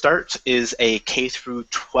 Girl Start is a K through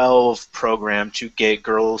 12 program to get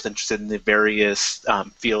girls interested in the various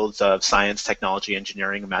fields of science, technology,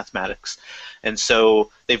 engineering, and mathematics. And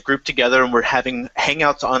so they've grouped together, and we're having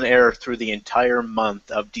hangouts on air through the entire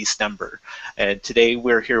month of December. And today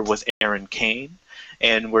we're here with Erin Kane,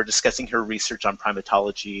 and we're discussing her research on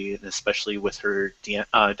primatology, and especially with her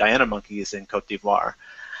Diana monkeys in Cote d'Ivoire.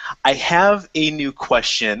 I have a new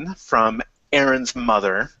question from Erin's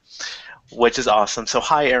mother, which is awesome. So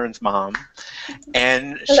hi, Erin's mom.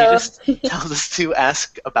 And Hello. She just tells us to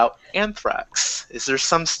ask about anthrax. Is there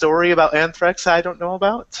some story about anthrax I don't know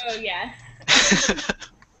about? Oh, yeah.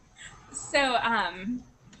 So,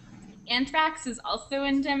 Anthrax is also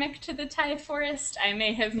endemic to the Thai forest. I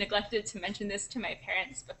may have neglected to mention this to my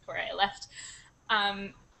parents before I left.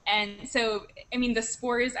 And so, I mean, the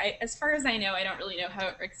spores, as far as I know, I don't really know how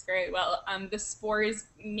it works very well. The spores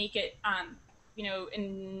make it,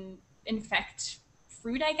 infect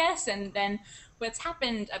fruit, I guess. And then what's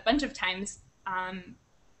happened a bunch of times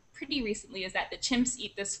pretty recently is that the chimps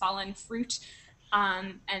eat this fallen fruit,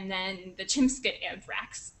 and then the chimps get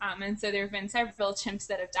anthrax. And so there have been several chimps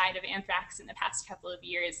that have died of anthrax in the past couple of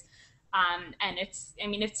years. And it's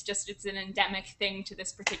an endemic thing to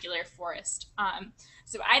this particular forest.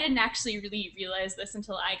 So I didn't actually really realize this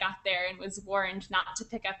until I got there and was warned not to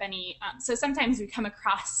pick up any. So sometimes we come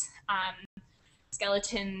across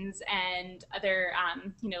skeletons and other,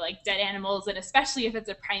 like dead animals, and especially if it's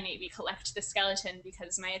a primate, we collect the skeleton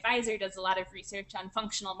because my advisor does a lot of research on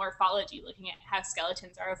functional morphology, looking at how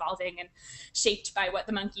skeletons are evolving and shaped by what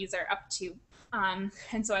the monkeys are up to.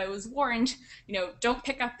 And so I was warned, don't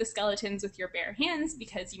pick up the skeletons with your bare hands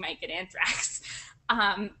because you might get anthrax.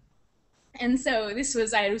 And so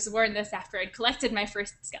I was warned this after I'd collected my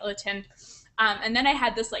first skeleton. And then I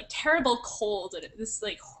had this like terrible cold and this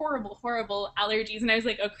like horrible allergies. And I was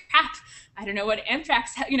like, oh crap, I don't know what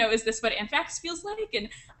anthrax, is this what anthrax feels like?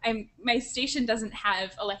 And my station doesn't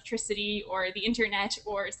have electricity or the internet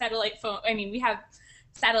or satellite phone. I mean, we have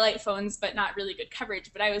satellite phones, but not really good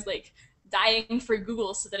coverage. But I was like dying for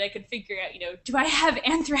Google so that I could figure out, do I have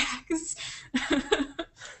anthrax?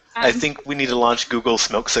 I think we need to launch Google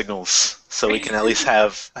smoke signals so we can at least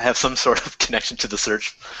have some sort of connection to the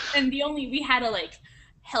search. And we had a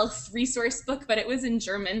health resource book, but it was in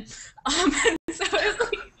German. And so I was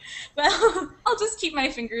like, well, I'll just keep my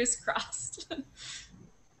fingers crossed.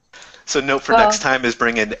 So note for next time is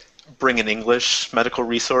bring an English medical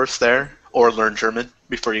resource there, or learn German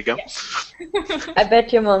before you go. Yes. I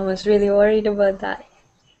bet your mom was really worried about that.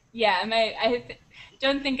 Yeah, I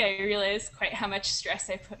don't think I realized quite how much stress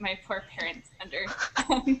I put my poor parents under.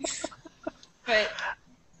 But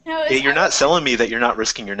no, you're not selling me that you're not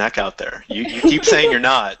risking your neck out there. You keep saying you're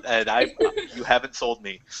not, and you haven't sold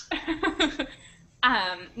me.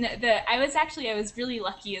 No, I was really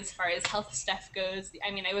lucky as far as health stuff goes.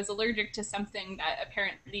 I mean, I was allergic to something that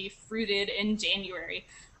apparently fruited in January.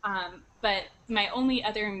 But my only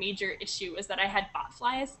other major issue was that I had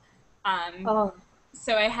botflies.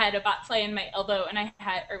 So I had a botfly in my elbow, and I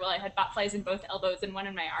had botflies in both elbows and one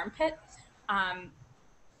in my armpit.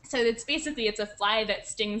 So it's a fly that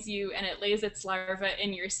stings you, and it lays its larva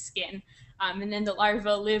in your skin. And then the larvae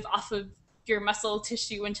live off of your muscle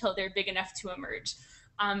tissue until they're big enough to emerge.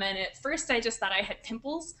 And at first I just thought I had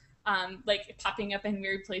pimples, popping up in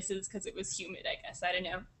weird places because it was humid, I guess. I don't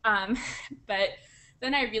know. But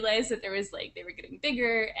then I realized that there was they were getting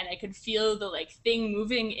bigger, and I could feel the thing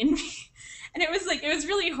moving in me. And it was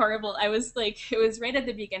really horrible. It was right at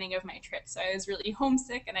the beginning of my trip. So I was really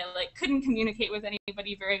homesick, and I couldn't communicate with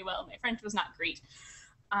anybody very well. My French was not great.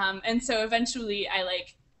 And so eventually I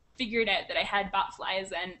figured out that I had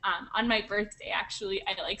botflies, and on my birthday, actually,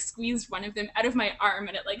 I squeezed one of them out of my arm,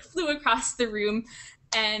 and it flew across the room.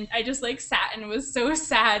 And I just sat and was so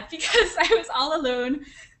sad because I was all alone,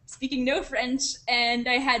 speaking no French, and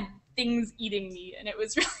I had things eating me, and it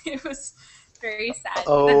was very sad.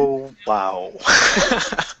 Oh, wow.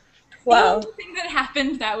 Wow. The only thing that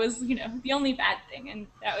happened, that was, the only bad thing, and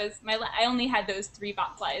that was I only had those 3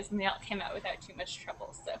 botflies, and they all came out without too much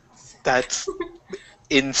trouble, so. That's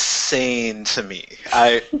insane to me.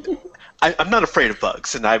 I'm not afraid of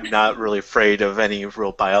bugs, and I'm not really afraid of any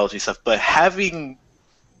real biology stuff, but having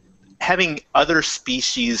other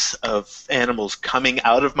species of animals coming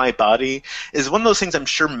out of my body is one of those things I'm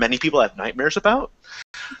sure many people have nightmares about.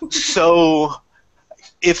 So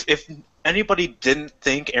if anybody didn't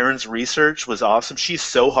think Erin's research was awesome, she's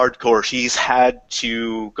so hardcore. She's had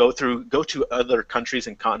to go to other countries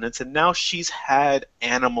and continents, and now she's had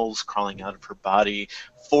animals crawling out of her body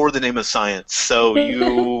for the name of science. So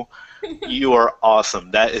you are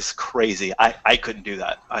awesome. That is crazy. I couldn't do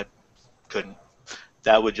that. I couldn't.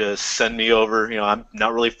 That would just send me over. I'm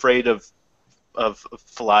not really afraid of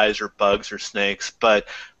flies or bugs or snakes, but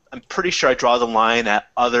I'm pretty sure I draw the line at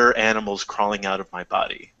other animals crawling out of my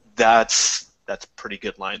body. That's a pretty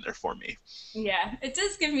good line there for me. Yeah, it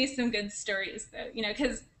does give me some good stories, though,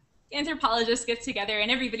 because anthropologists get together and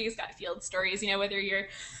everybody's got field stories, whether you're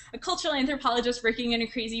a cultural anthropologist working in a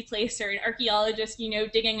crazy place or an archaeologist,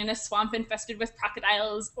 digging in a swamp infested with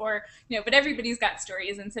crocodiles, or, but everybody's got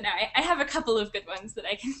stories. And so now I have a couple of good ones that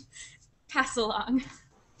I can pass along.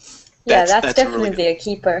 Yeah, that's definitely really a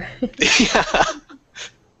keeper. Yeah.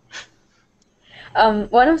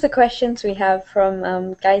 One of the questions we have from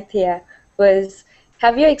Gaithia was,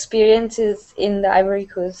 Have your experiences in the Ivory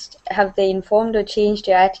Coast, have they informed or changed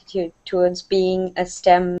your attitude towards being a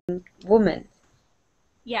STEM woman?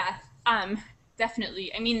 Yeah,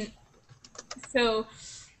 definitely. I mean, so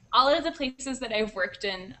all of the places that I've worked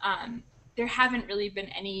in, there haven't really been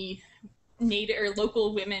any native or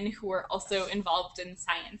local women who are also involved in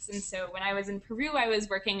science. And so when I was in Peru, I was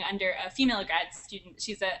working under a female grad student.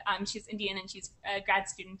 She's Indian and she's a grad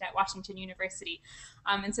student at Washington University.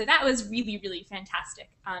 And so that was really, really fantastic.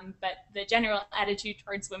 But the general attitude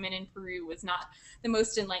towards women in Peru was not the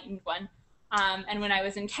most enlightened one. And when I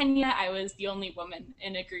was in Kenya, I was the only woman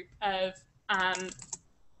in um,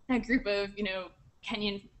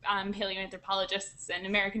 Kenyan paleoanthropologists and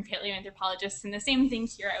American paleoanthropologists. And the same thing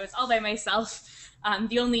here. I was all by myself,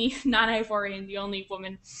 the only non-Ivorian, the only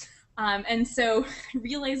woman. And so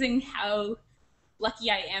realizing how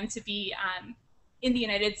lucky I am to be in the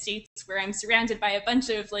United States, where I'm surrounded by a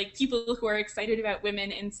bunch of like people who are excited about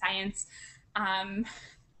women in science,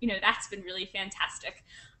 that's been really fantastic.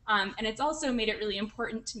 And it's also made it really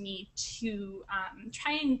important to me to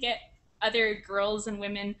try and get other girls and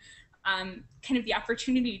women kind of the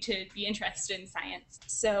opportunity to be interested in science.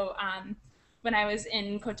 So when I was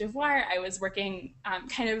in Cote d'Ivoire, I was working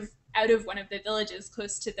kind of out of one of the villages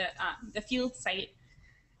close to the field site.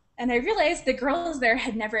 And I realized the girls there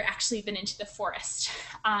had never actually been into the forest.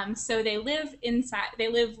 So they live inside, they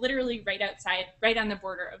live literally right outside, right on the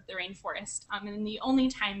border of the rainforest. And the only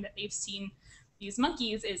time that they've seen these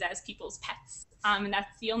monkeys is as people's pets. And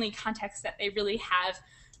that's the only context that they really have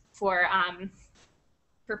for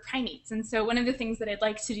primates. And so one of the things that I'd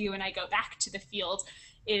like to do when I go back to the field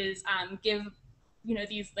is give,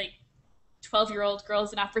 these like 12-year-old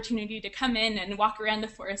girls an opportunity to come in and walk around the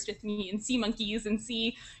forest with me and see monkeys and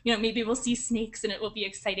see, maybe we'll see snakes and it will be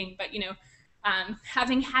exciting. But,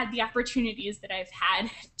 having had the opportunities that I've had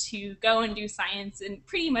to go and do science and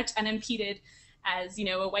pretty much unimpeded as,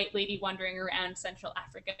 a white lady wandering around Central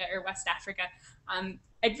Africa or West Africa,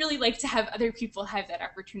 I'd really like to have other people have that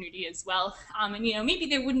opportunity as well. And, maybe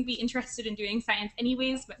they wouldn't be interested in doing science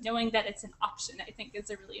anyways, but knowing that it's an option, I think is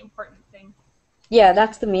a really important thing. Yeah,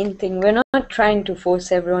 that's the main thing. We're not trying to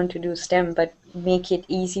force everyone to do STEM, but make it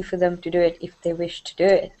easy for them to do it if they wish to do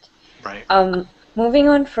it. Right. Moving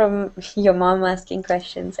on from your mom asking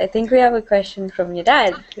questions, I think we have a question from your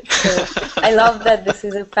dad. So I love that this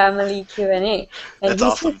is a family Q&A. And That's he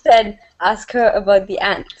awesome. just said, ask her about the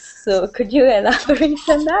ants. So could you elaborate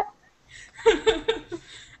on that?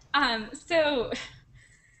 So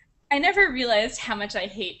I never realized how much I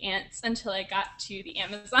hate ants until I got to the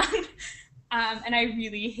Amazon. And I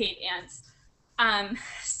really hate ants.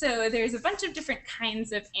 So there's a bunch of different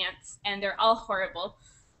kinds of ants, and they're all horrible.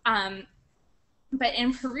 But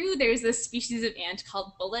in Peru, there's this species of ant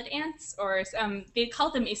called bullet ants, or they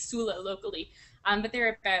call them esula locally. But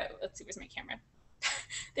they're about, let's see, where's my camera?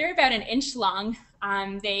 They're about an inch long.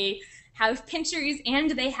 They have pinchers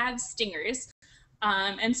and they have stingers.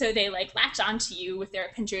 And so they like latch onto you with their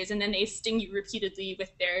pinchers and then they sting you repeatedly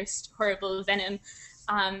with their horrible venom.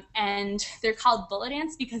 And they're called bullet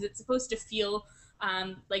ants because it's supposed to feel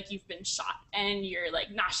like you've been shot and you're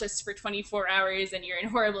like nauseous for 24 hours and you're in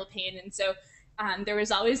horrible pain. And so there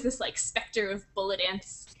was always this like specter of bullet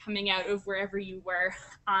ants coming out of wherever you were.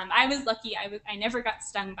 I was lucky. I never got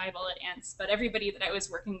stung by bullet ants, but everybody that I was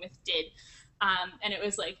working with did. And it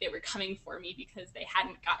was like they were coming for me because they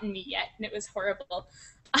hadn't gotten me yet, and it was horrible.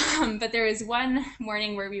 But there was one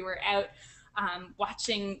morning where we were out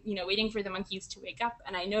watching, waiting for the monkeys to wake up,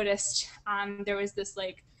 and I noticed there was this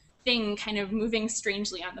like thing kind of moving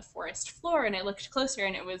strangely on the forest floor, and I looked closer,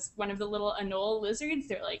 and it was one of the little anole lizards.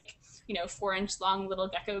 They're like, 4-inch long little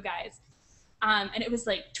gecko guys. And it was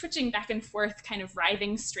like twitching back and forth, kind of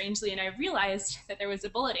writhing strangely. And I realized that there was a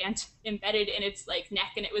bullet ant embedded in its like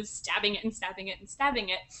neck, and it was stabbing it and stabbing it and stabbing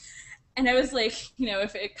it. And I was like,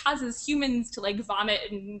 if it causes humans to like vomit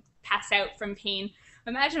and pass out from pain,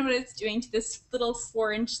 imagine what it's doing to this little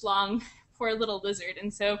 4-inch long poor little lizard.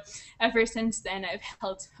 And so ever since then, I've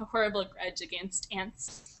held a horrible grudge against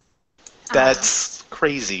ants. That's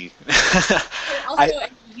crazy. Also,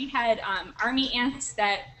 we had army ants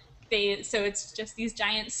so it's just these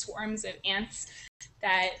giant swarms of ants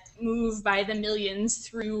that move by the millions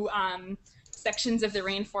through sections of the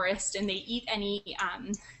rainforest, and they eat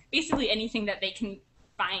basically anything that they can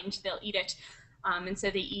find, they'll eat it. And so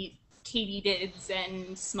they eat katydids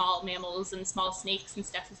and small mammals and small snakes and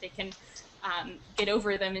stuff if they can get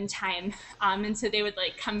over them in time. And so they would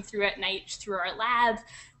like come through at night through our lab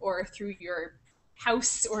or through your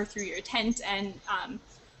house or through your tent. And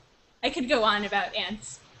I could go on about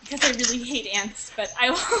ants. because I really hate ants, but I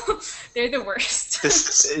will. They're the worst.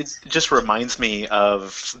 This it just reminds me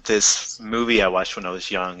of this movie I watched when I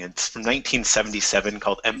was young. It's from 1977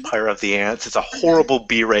 called Empire of the Ants. It's a horrible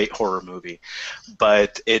B-rate horror movie,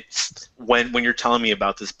 but it's when you're telling me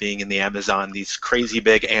about this being in the Amazon, these crazy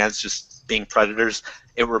big ants just being predators,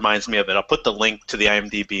 it reminds me of it. I'll put the link to the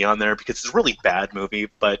IMDb on there because it's a really bad movie,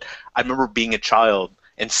 but I remember being a child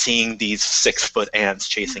and seeing these 6-foot ants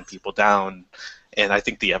chasing people down, and I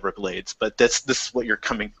think the Everglades. But this is what you're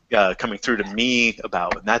coming through to me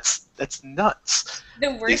about, and that's nuts.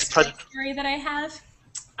 The These worst pred- story that I have.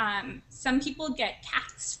 Some people get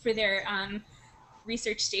cats for their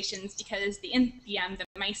research stations because the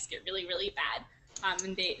mice get really really bad,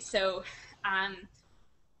 and they so um,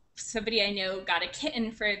 somebody I know got a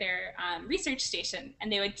kitten for their research station,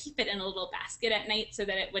 and they would keep it in a little basket at night so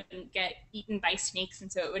that it wouldn't get eaten by snakes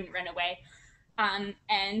and so it wouldn't run away.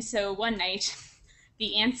 And so one night,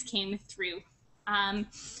 the ants came through, um,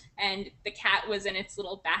 and the cat was in its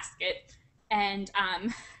little basket, and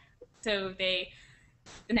so they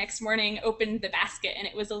the next morning opened the basket, and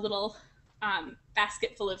it was a little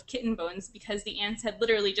basket full of kitten bones because the ants had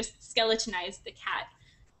literally just skeletonized the cat.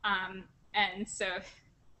 And so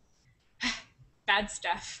bad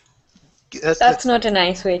stuff. That's not a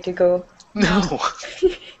nice way to go. No.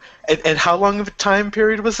 no. And how long of a time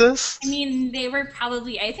period was this? I mean, they were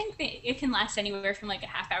probably, it can last anywhere from like a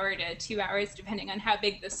half hour to 2 hours, depending on how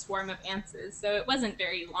big the swarm of ants is. So it wasn't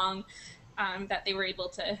very long that they were able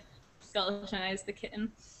to skeletonize the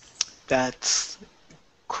kitten. That's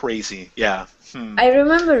crazy. Yeah. I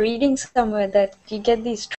remember reading somewhere that you get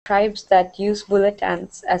these tribes that use bullet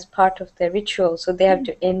ants as part of their ritual, so they have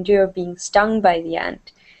to endure being stung by the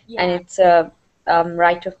ant, and Yeah, it's a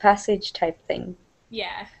rite of passage type thing.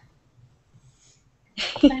 yeah.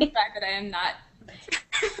 I'm glad that I am not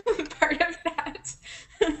part of that.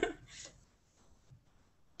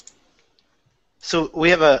 So we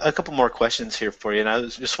have a couple more questions here for you, and I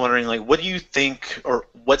was just wondering, like, what do you think, or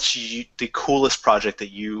the coolest project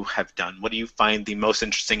that you have done? What do you find the most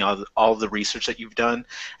interesting out of all the research that you've done?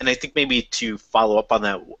 And I think maybe to follow up on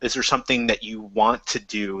that, is there something that you want to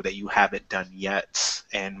do that you haven't done yet?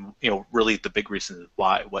 And really the big reason is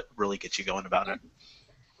why. What really gets you going about it?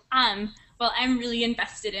 Well, I'm really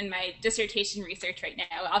invested in my dissertation research right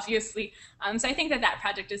now, obviously. So I think that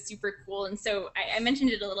project is super cool. And so I mentioned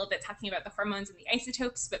it a little bit talking about the hormones and the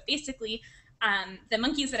isotopes, but basically, the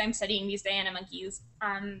monkeys that I'm studying, these Diana monkeys,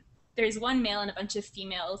 there's one male and a bunch of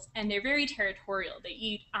females, and they're very territorial. They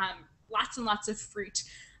eat lots and lots of fruit.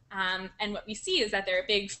 And what we see is that there are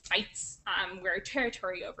big fights where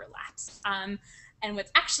territory overlaps. And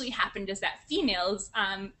what's actually happened is that females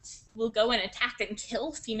will go and attack and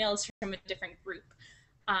kill females from a different group.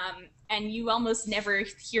 And you almost never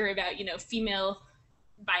hear about, female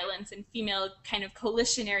violence and female kind of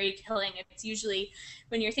coalitionary killing. It's usually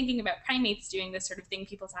when you're thinking about primates doing this sort of thing,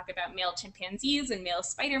 people talk about male chimpanzees and male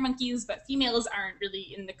spider monkeys, but females aren't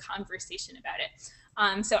really in the conversation about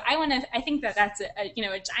it. So I think that that's a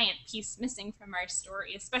giant piece missing from our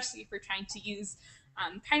story, especially if we're trying to use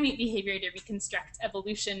primate behavior to reconstruct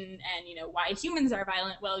evolution and why humans are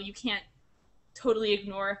violent. Well, you can't totally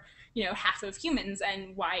ignore half of humans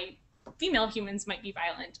and why female humans might be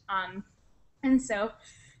violent. And so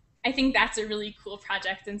I think that's a really cool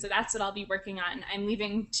project, and so that's what I'll be working on. I'm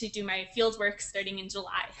leaving to do my field work starting in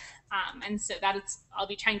July, and so I'll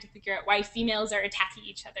be trying to figure out why females are attacking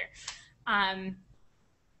each other.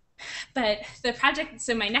 But the project,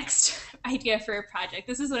 so my next idea for a project,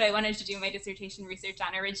 this is what I wanted to do my dissertation research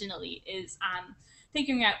on originally, is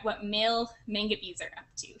figuring out what male manga bees are up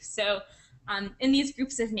to. So in these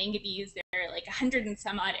groups of manga bees, there are like 100 and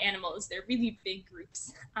some odd animals. They're really big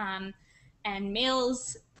groups. And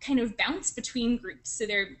males kind of bounce between groups. So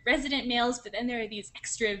they're resident males, but then there are these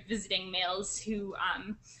extra visiting males who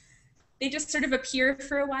they just sort of appear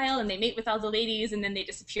for a while and they mate with all the ladies and then they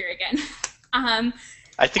disappear again.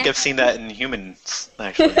 I think I've seen that in humans,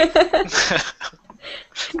 actually.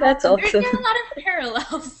 That's awesome. There are a lot of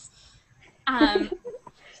parallels.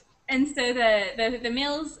 And so the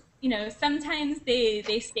males, sometimes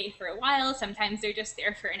they stay for a while, sometimes they're just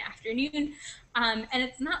there for an afternoon. And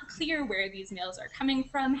it's not clear where these males are coming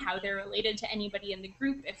from, how they're related to anybody in the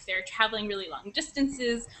group, if they're traveling really long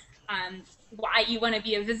distances, why you want to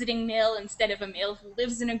be a visiting male instead of a male who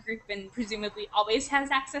lives in a group and presumably always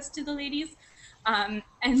has access to the ladies.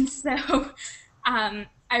 And so I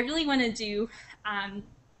really want to do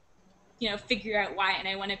figure out why, and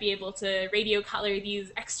I want to be able to radio collar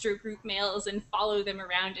these extra group males and follow them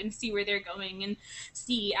around and see where they're going and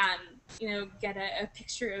see, get a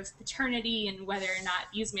picture of paternity and whether or not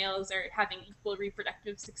these males are having equal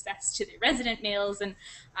reproductive success to their resident males and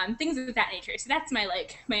things of that nature. So that's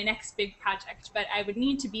my next big project, but I would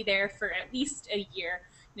need to be there for at least a year,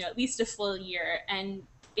 at least a full year, and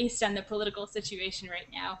based on the political situation right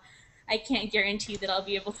now, I can't guarantee that I'll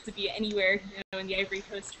be able to be anywhere, in the Ivory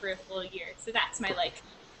Coast for a full year. So that's my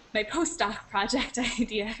postdoc project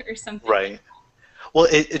idea or something. Right. Well,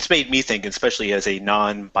 it's made me think, especially as a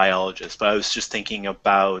non-biologist, but I was just thinking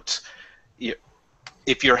about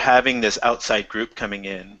if you're having this outside group coming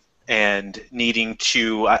in and needing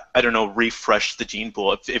to, I don't know, refresh the gene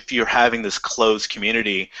pool, if you're having this closed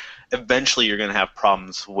community, eventually you're going to have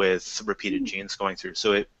problems with repeated genes going through.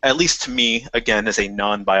 So at least to me, again, as a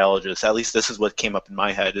non-biologist, at least this is what came up in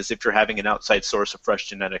my head, is if you're having an outside source of fresh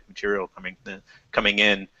genetic material coming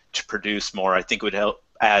in to produce more, I think it would help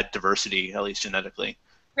add diversity, at least genetically.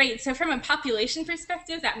 Right. So from a population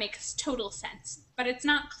perspective, that makes total sense. But it's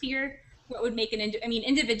not clear what would make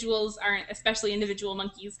individuals aren't, especially individual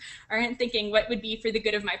monkeys, aren't thinking what would be for the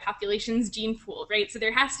good of my population's gene pool, right? So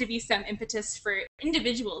there has to be some impetus for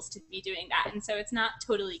individuals to be doing that. And so it's not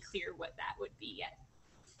totally clear what that would be yet.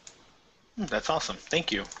 That's awesome.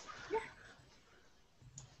 Thank you. Yeah.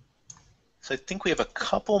 So I think we have a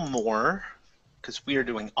couple more, because we are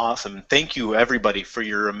doing awesome. Thank you, everybody, for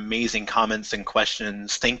your amazing comments and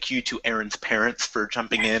questions. Thank you to Erin's parents for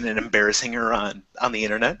jumping in and embarrassing her on the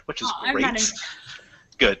internet, which is great. I'm not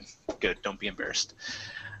Good. Don't be embarrassed.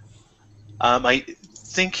 I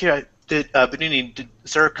think here, Benuni,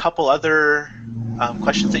 is there a couple other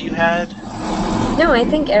questions that you had? No, I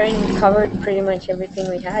think Erin covered pretty much everything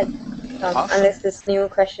we had, Awesome. unless there's new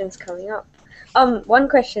questions coming up. One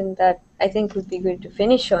question that I think would be good to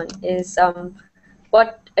finish on is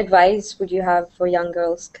what advice would you have for young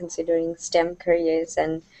girls considering STEM careers?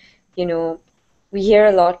 And, we hear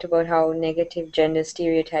a lot about how negative gender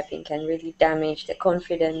stereotyping can really damage their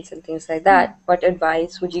confidence and things like that. What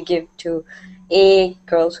advice would you give to A,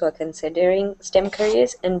 girls who are considering STEM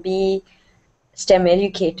careers, and B, STEM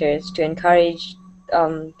educators to encourage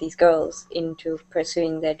these girls into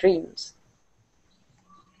pursuing their dreams?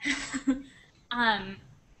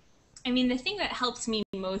 The thing that helped me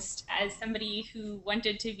most as somebody who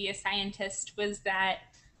wanted to be a scientist was that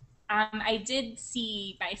I did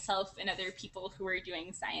see myself in other people who were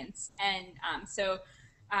doing science. And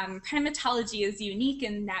primatology is unique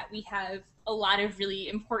in that we have a lot of really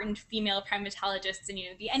important female primatologists. And,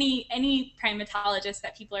 any primatologist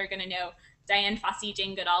that people are going to know, Diane Fossey,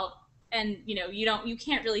 Jane Goodall, and you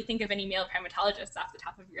can't really think of any male primatologists off the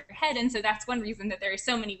top of your head. And so that's one reason that there are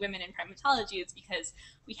so many women in primatology, is because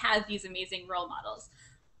we have these amazing role models.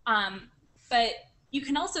 But you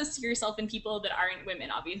can also see yourself in people that aren't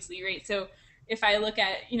women, obviously, right? So if I look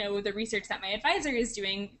at the research that my advisor is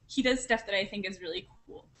doing, he does stuff that I think is really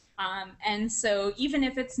cool. And so even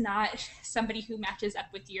if it's not somebody who matches up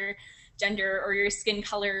with your gender or your skin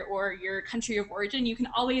color or your country of origin, you can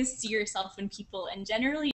always see yourself in people. And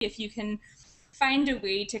generally, if you can find a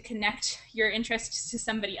way to connect your interests to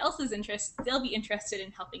somebody else's interests, they'll be interested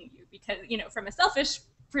in helping you, because, from a selfish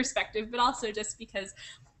perspective, but also just because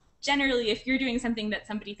generally, if you're doing something that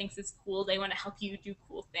somebody thinks is cool, they want to help you do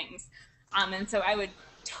cool things. And so I would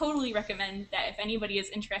totally recommend that if anybody is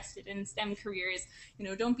interested in STEM careers,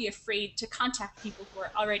 don't be afraid to contact people who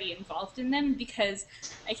are already involved in them, because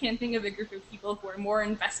I can't think of a group of people who are more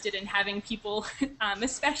invested in having people,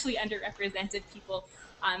 especially underrepresented people,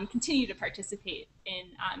 continue to participate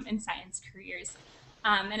in science careers.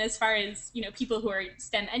 And as far as people who are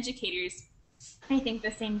STEM educators, I think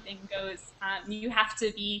the same thing goes. You have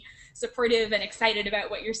to be supportive and excited about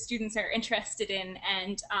what your students are interested in.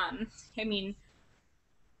 And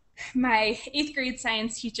my 8th grade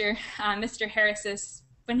science teacher, Mr. Harrisis,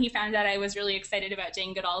 when he found out I was really excited about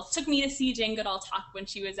Jane Goodall, took me to see Jane Goodall talk when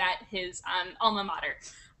she was at his alma mater.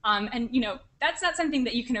 And that's not something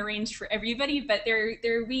that you can arrange for everybody, but there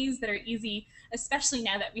are ways that are easy, especially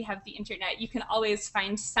now that we have the internet. You can always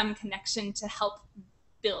find some connection to help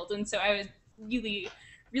build. And so I would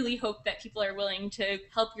really hope that people are willing to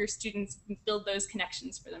help your students build those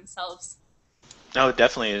connections for themselves. No,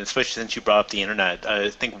 definitely, especially since you brought up the internet. I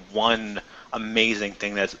think one amazing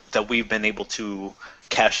thing that we've been able to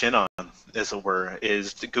cash in on, as it were,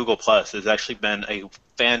 is the Google Plus. Has actually been a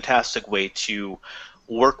fantastic way to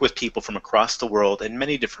work with people from across the world in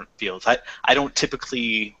many different fields. I don't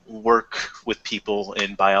typically work with people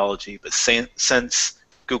in biology, but since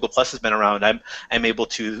Google Plus has been around, I'm able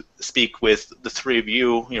to speak with the three of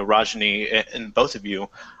you, Rajani and both of you,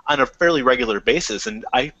 on a fairly regular basis, and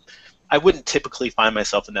I wouldn't typically find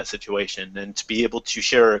myself in that situation, and to be able to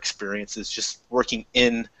share our experiences just working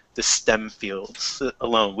in the STEM fields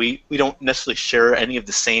alone. We don't necessarily share any of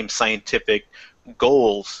the same scientific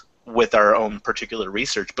goals with our own particular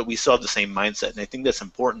research, but we still have the same mindset. And I think that's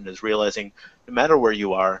important, is realizing no matter where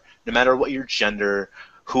you are, no matter what your gender,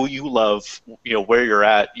 who you love, where you're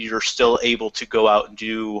at, you're still able to go out and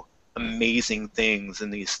do amazing things in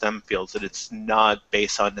these STEM fields, that it's not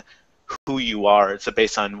based on who you are, it's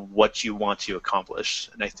based on what you want to accomplish.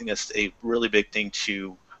 And I think that's a really big thing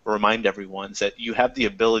to remind everyone, is that you have the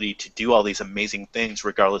ability to do all these amazing things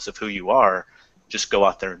regardless of who you are. Just go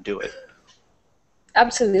out there and do it.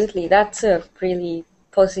 Absolutely. That's a really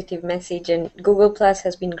positive message, and Google Plus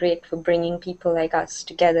has been great for bringing people like us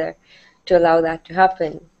together to allow that to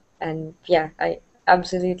happen. And yeah, I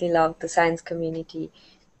absolutely love the science community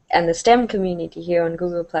and the STEM community here on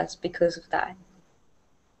Google Plus because of that.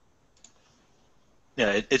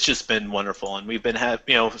 Yeah, it's just been wonderful, and we've been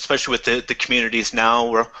especially with the communities now,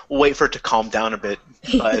 we'll wait for it to calm down a bit,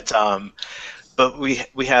 but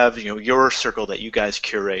we have your circle that you guys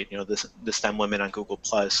curate, the STEM Women on Google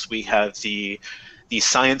Plus. We have the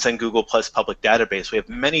Science on Google Plus public database. We have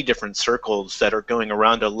many different circles that are going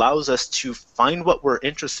around. It allows us to find what we're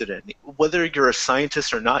interested in. Whether you're a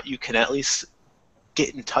scientist or not, you can at least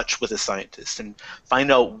get in touch with a scientist and find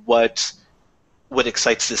out what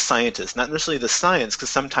excites the scientist, not necessarily the science, because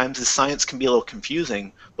sometimes the science can be a little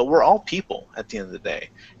confusing, but we're all people at the end of the day,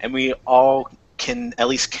 and we all can at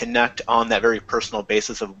least connect on that very personal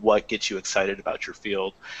basis of what gets you excited about your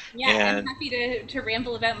field. Yeah, and I'm happy to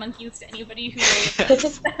ramble about monkeys to anybody who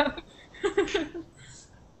knows.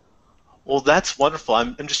 Well, that's wonderful.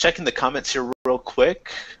 I'm just checking the comments here real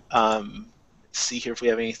quick. See here if we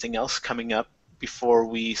have anything else coming up before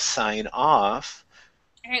we sign off.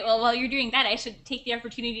 All right, well, while you're doing that, I should take the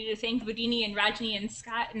opportunity to thank Bodini and Rajni and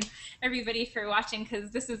Scott and everybody for watching,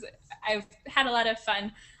 because I've had a lot of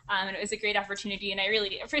fun, and it was a great opportunity, and I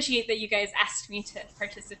really appreciate that you guys asked me to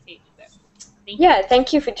participate. So, thank you. Yeah,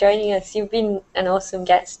 thank you for joining us. You've been an awesome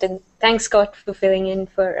guest, and thanks, Scott, for filling in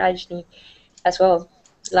for Rajni as well,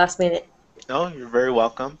 last minute. No, you're very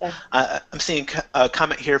welcome. Yeah. I'm seeing a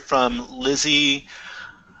comment here from Lizzie.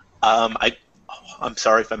 I'm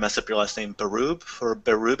sorry if I mess up your last name,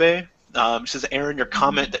 Berube. She says, Erin, your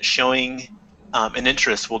comment that showing an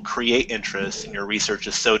interest will create interest in your research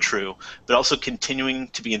is so true, but also continuing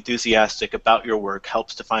to be enthusiastic about your work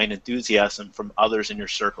helps to find enthusiasm from others in your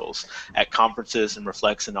circles, at conferences, and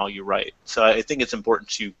reflects in all you write. So I think it's important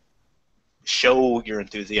to show your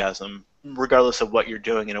enthusiasm regardless of what you're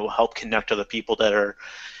doing, and it will help connect other people that are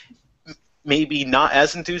maybe not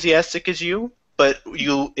as enthusiastic as you, but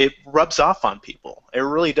it rubs off on people. It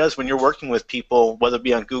really does when you're working with people, whether it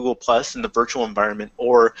be on Google Plus in the virtual environment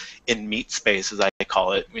or in meet space, as I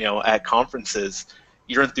call it, at conferences.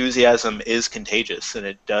 Your enthusiasm is contagious, and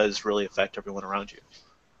it does really affect everyone around you.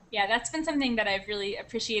 Yeah, that's been something that I've really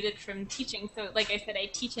appreciated from teaching. So like I said, I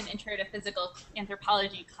teach an intro to physical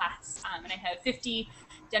anthropology class, and I have 50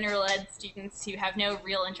 general ed students who have no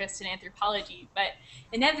real interest in anthropology, but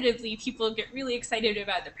inevitably people get really excited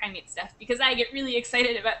about the primate stuff because I get really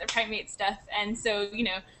excited about the primate stuff. And so,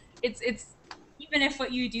 it's even if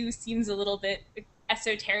what you do seems a little bit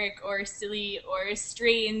esoteric or silly or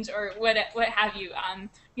strange or what have you,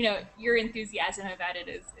 your enthusiasm about it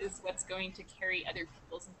is what's going to carry other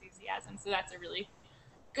people's enthusiasm. So that's a really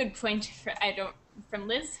good point from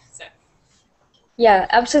Liz. So. Yeah,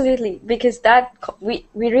 absolutely. Because we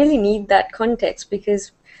really need that context,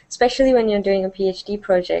 because especially when you're doing a PhD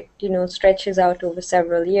project, stretches out over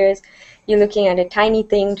several years. You're looking at a tiny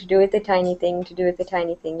thing to do with a tiny thing to do with a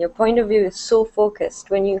tiny thing. Your point of view is so focused.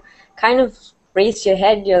 When you kind of raise your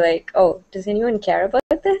head, you're like, oh, does anyone care about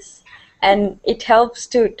this? And it helps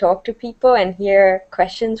to talk to people and hear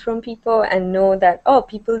questions from people and know that, oh,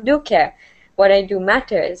 people do care. What I do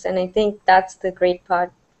matters. And I think that's the great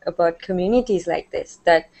part about communities like this,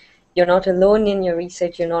 that you're not alone in your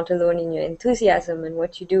research, you're not alone in your enthusiasm, and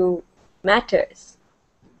what you do matters.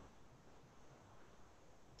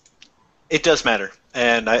 It does matter.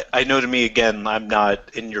 And I know, to me, again, I'm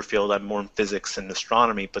not in your field, I'm more in physics and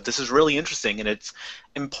astronomy, but this is really interesting, and it's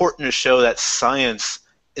important to show that science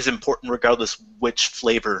is important regardless which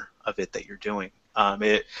flavor of it that you're doing.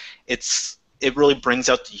 It really brings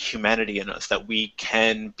out the humanity in us, that we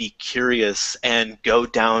can be curious and go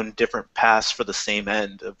down different paths for the same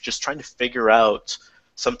end of just trying to figure out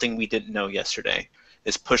something we didn't know yesterday.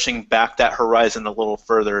 is pushing back that horizon a little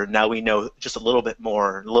further. Now we know just a little bit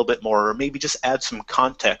more, or maybe just add some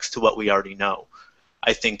context to what we already know.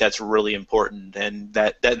 I think that's really important, and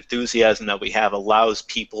that enthusiasm that we have allows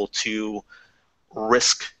people to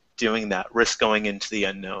risk doing that, risk going into the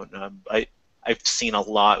unknown. I've seen a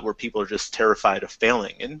lot where people are just terrified of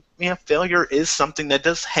failing, and yeah, failure is something that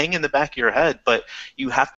does hang in the back of your head, but you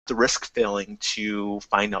have to risk failing to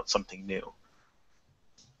find out something new.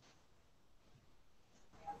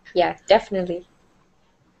 Yeah, definitely.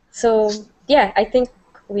 So yeah, I think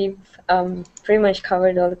we've pretty much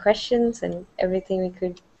covered all the questions and everything we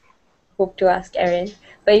could hope to ask Erin.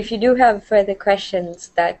 But if you do have further questions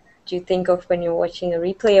that you think of when you're watching a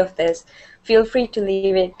replay of this, feel free to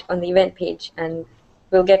leave it on the event page and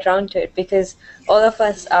we'll get around to it, because all of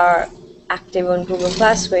us are active on Google+.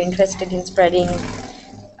 We're interested in spreading,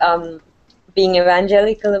 being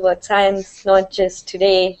evangelical about science, not just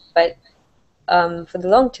today, but for the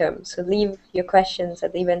long term. So leave your questions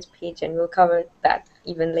at the events page and we'll cover that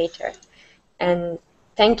even later. And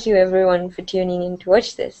thank you everyone for tuning in to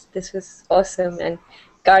watch this. This was awesome, and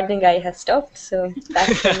Gardening Guy has stopped, so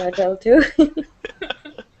that's done out well too.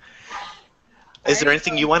 Is there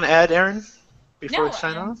anything you want to add, Erin, before No, we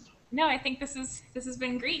sign off? no, I think this has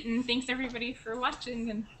been great, and thanks everybody for watching,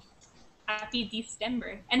 and happy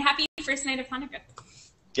December, and happy first night of Hanukkah.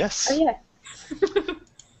 Yes. Oh yeah.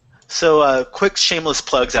 So quick shameless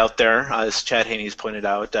plugs out there, as Chad Haney's pointed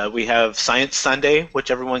out. We have Science Sunday,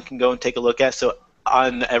 which everyone can go and take a look at. So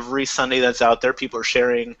on every Sunday that's out there, people are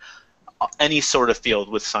sharing any sort of field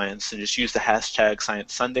with science, and just use the hashtag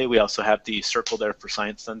Science Sunday. We also have the circle there for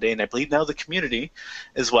Science Sunday, and I believe now the community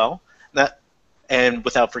as well. And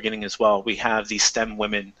without forgetting as well, we have the STEM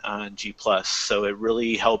Women on G+. So it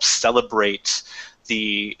really helps celebrate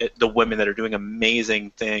the women that are doing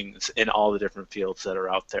amazing things in all the different fields that are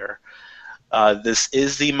out there. This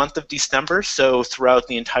is the month of December, so throughout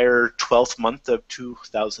the entire 12th month of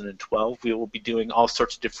 2012, we will be doing all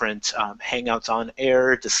sorts of different hangouts on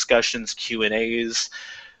air, discussions, Q&As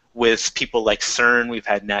with people like CERN. We've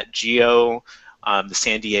had Nat Geo, the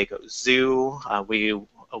San Diego Zoo. We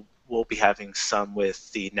will be having some with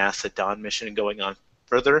the NASA Dawn mission going on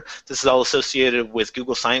further. This is all associated with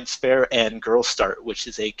Google Science Fair and Girl Start, which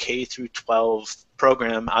is a K through 12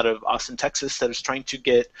 program out of Austin, Texas, that is trying to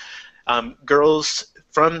get girls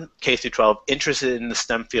from K through 12 interested in the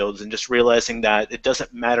STEM fields, and just realizing that it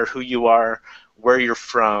doesn't matter who you are, where you're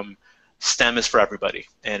from, STEM is for everybody,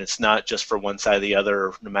 and it's not just for one side or the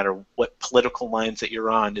other. No matter what political lines that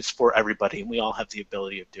you're on, it's for everybody, and we all have the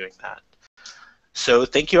ability of doing that. So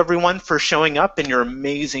thank you everyone for showing up and your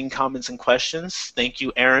amazing comments and questions. Thank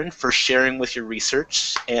you, Erin, for sharing with your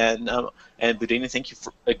research, and Budini, thank you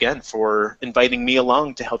again for inviting me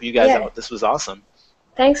along to help you guys out. This was awesome.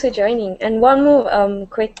 Thanks for joining. And one more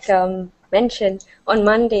quick mention. On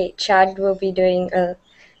Monday, Chad will be doing a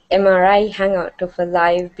MRI hangout of a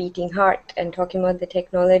live beating heart and talking about the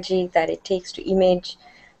technology that it takes to image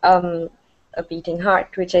a beating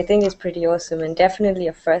heart, which I think is pretty awesome and definitely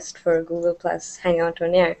a first for a Google Plus Hangout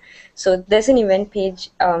on Air. So there's an event page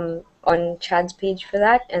on Chad's page for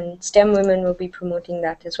that, and STEM Women will be promoting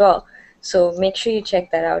that as well. So make sure you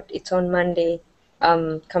check that out. It's on Monday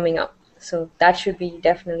coming up. So that should be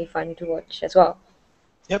definitely fun to watch as well.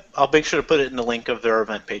 Yep, I'll make sure to put it in the link of their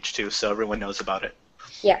event page too, so everyone knows about it.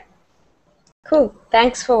 Yeah. Cool.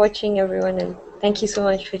 Thanks for watching, everyone, and thank you so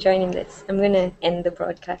much for joining this. I'm going to end the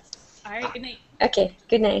broadcast. All right, good night. Okay,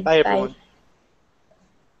 good night. Bye, everyone.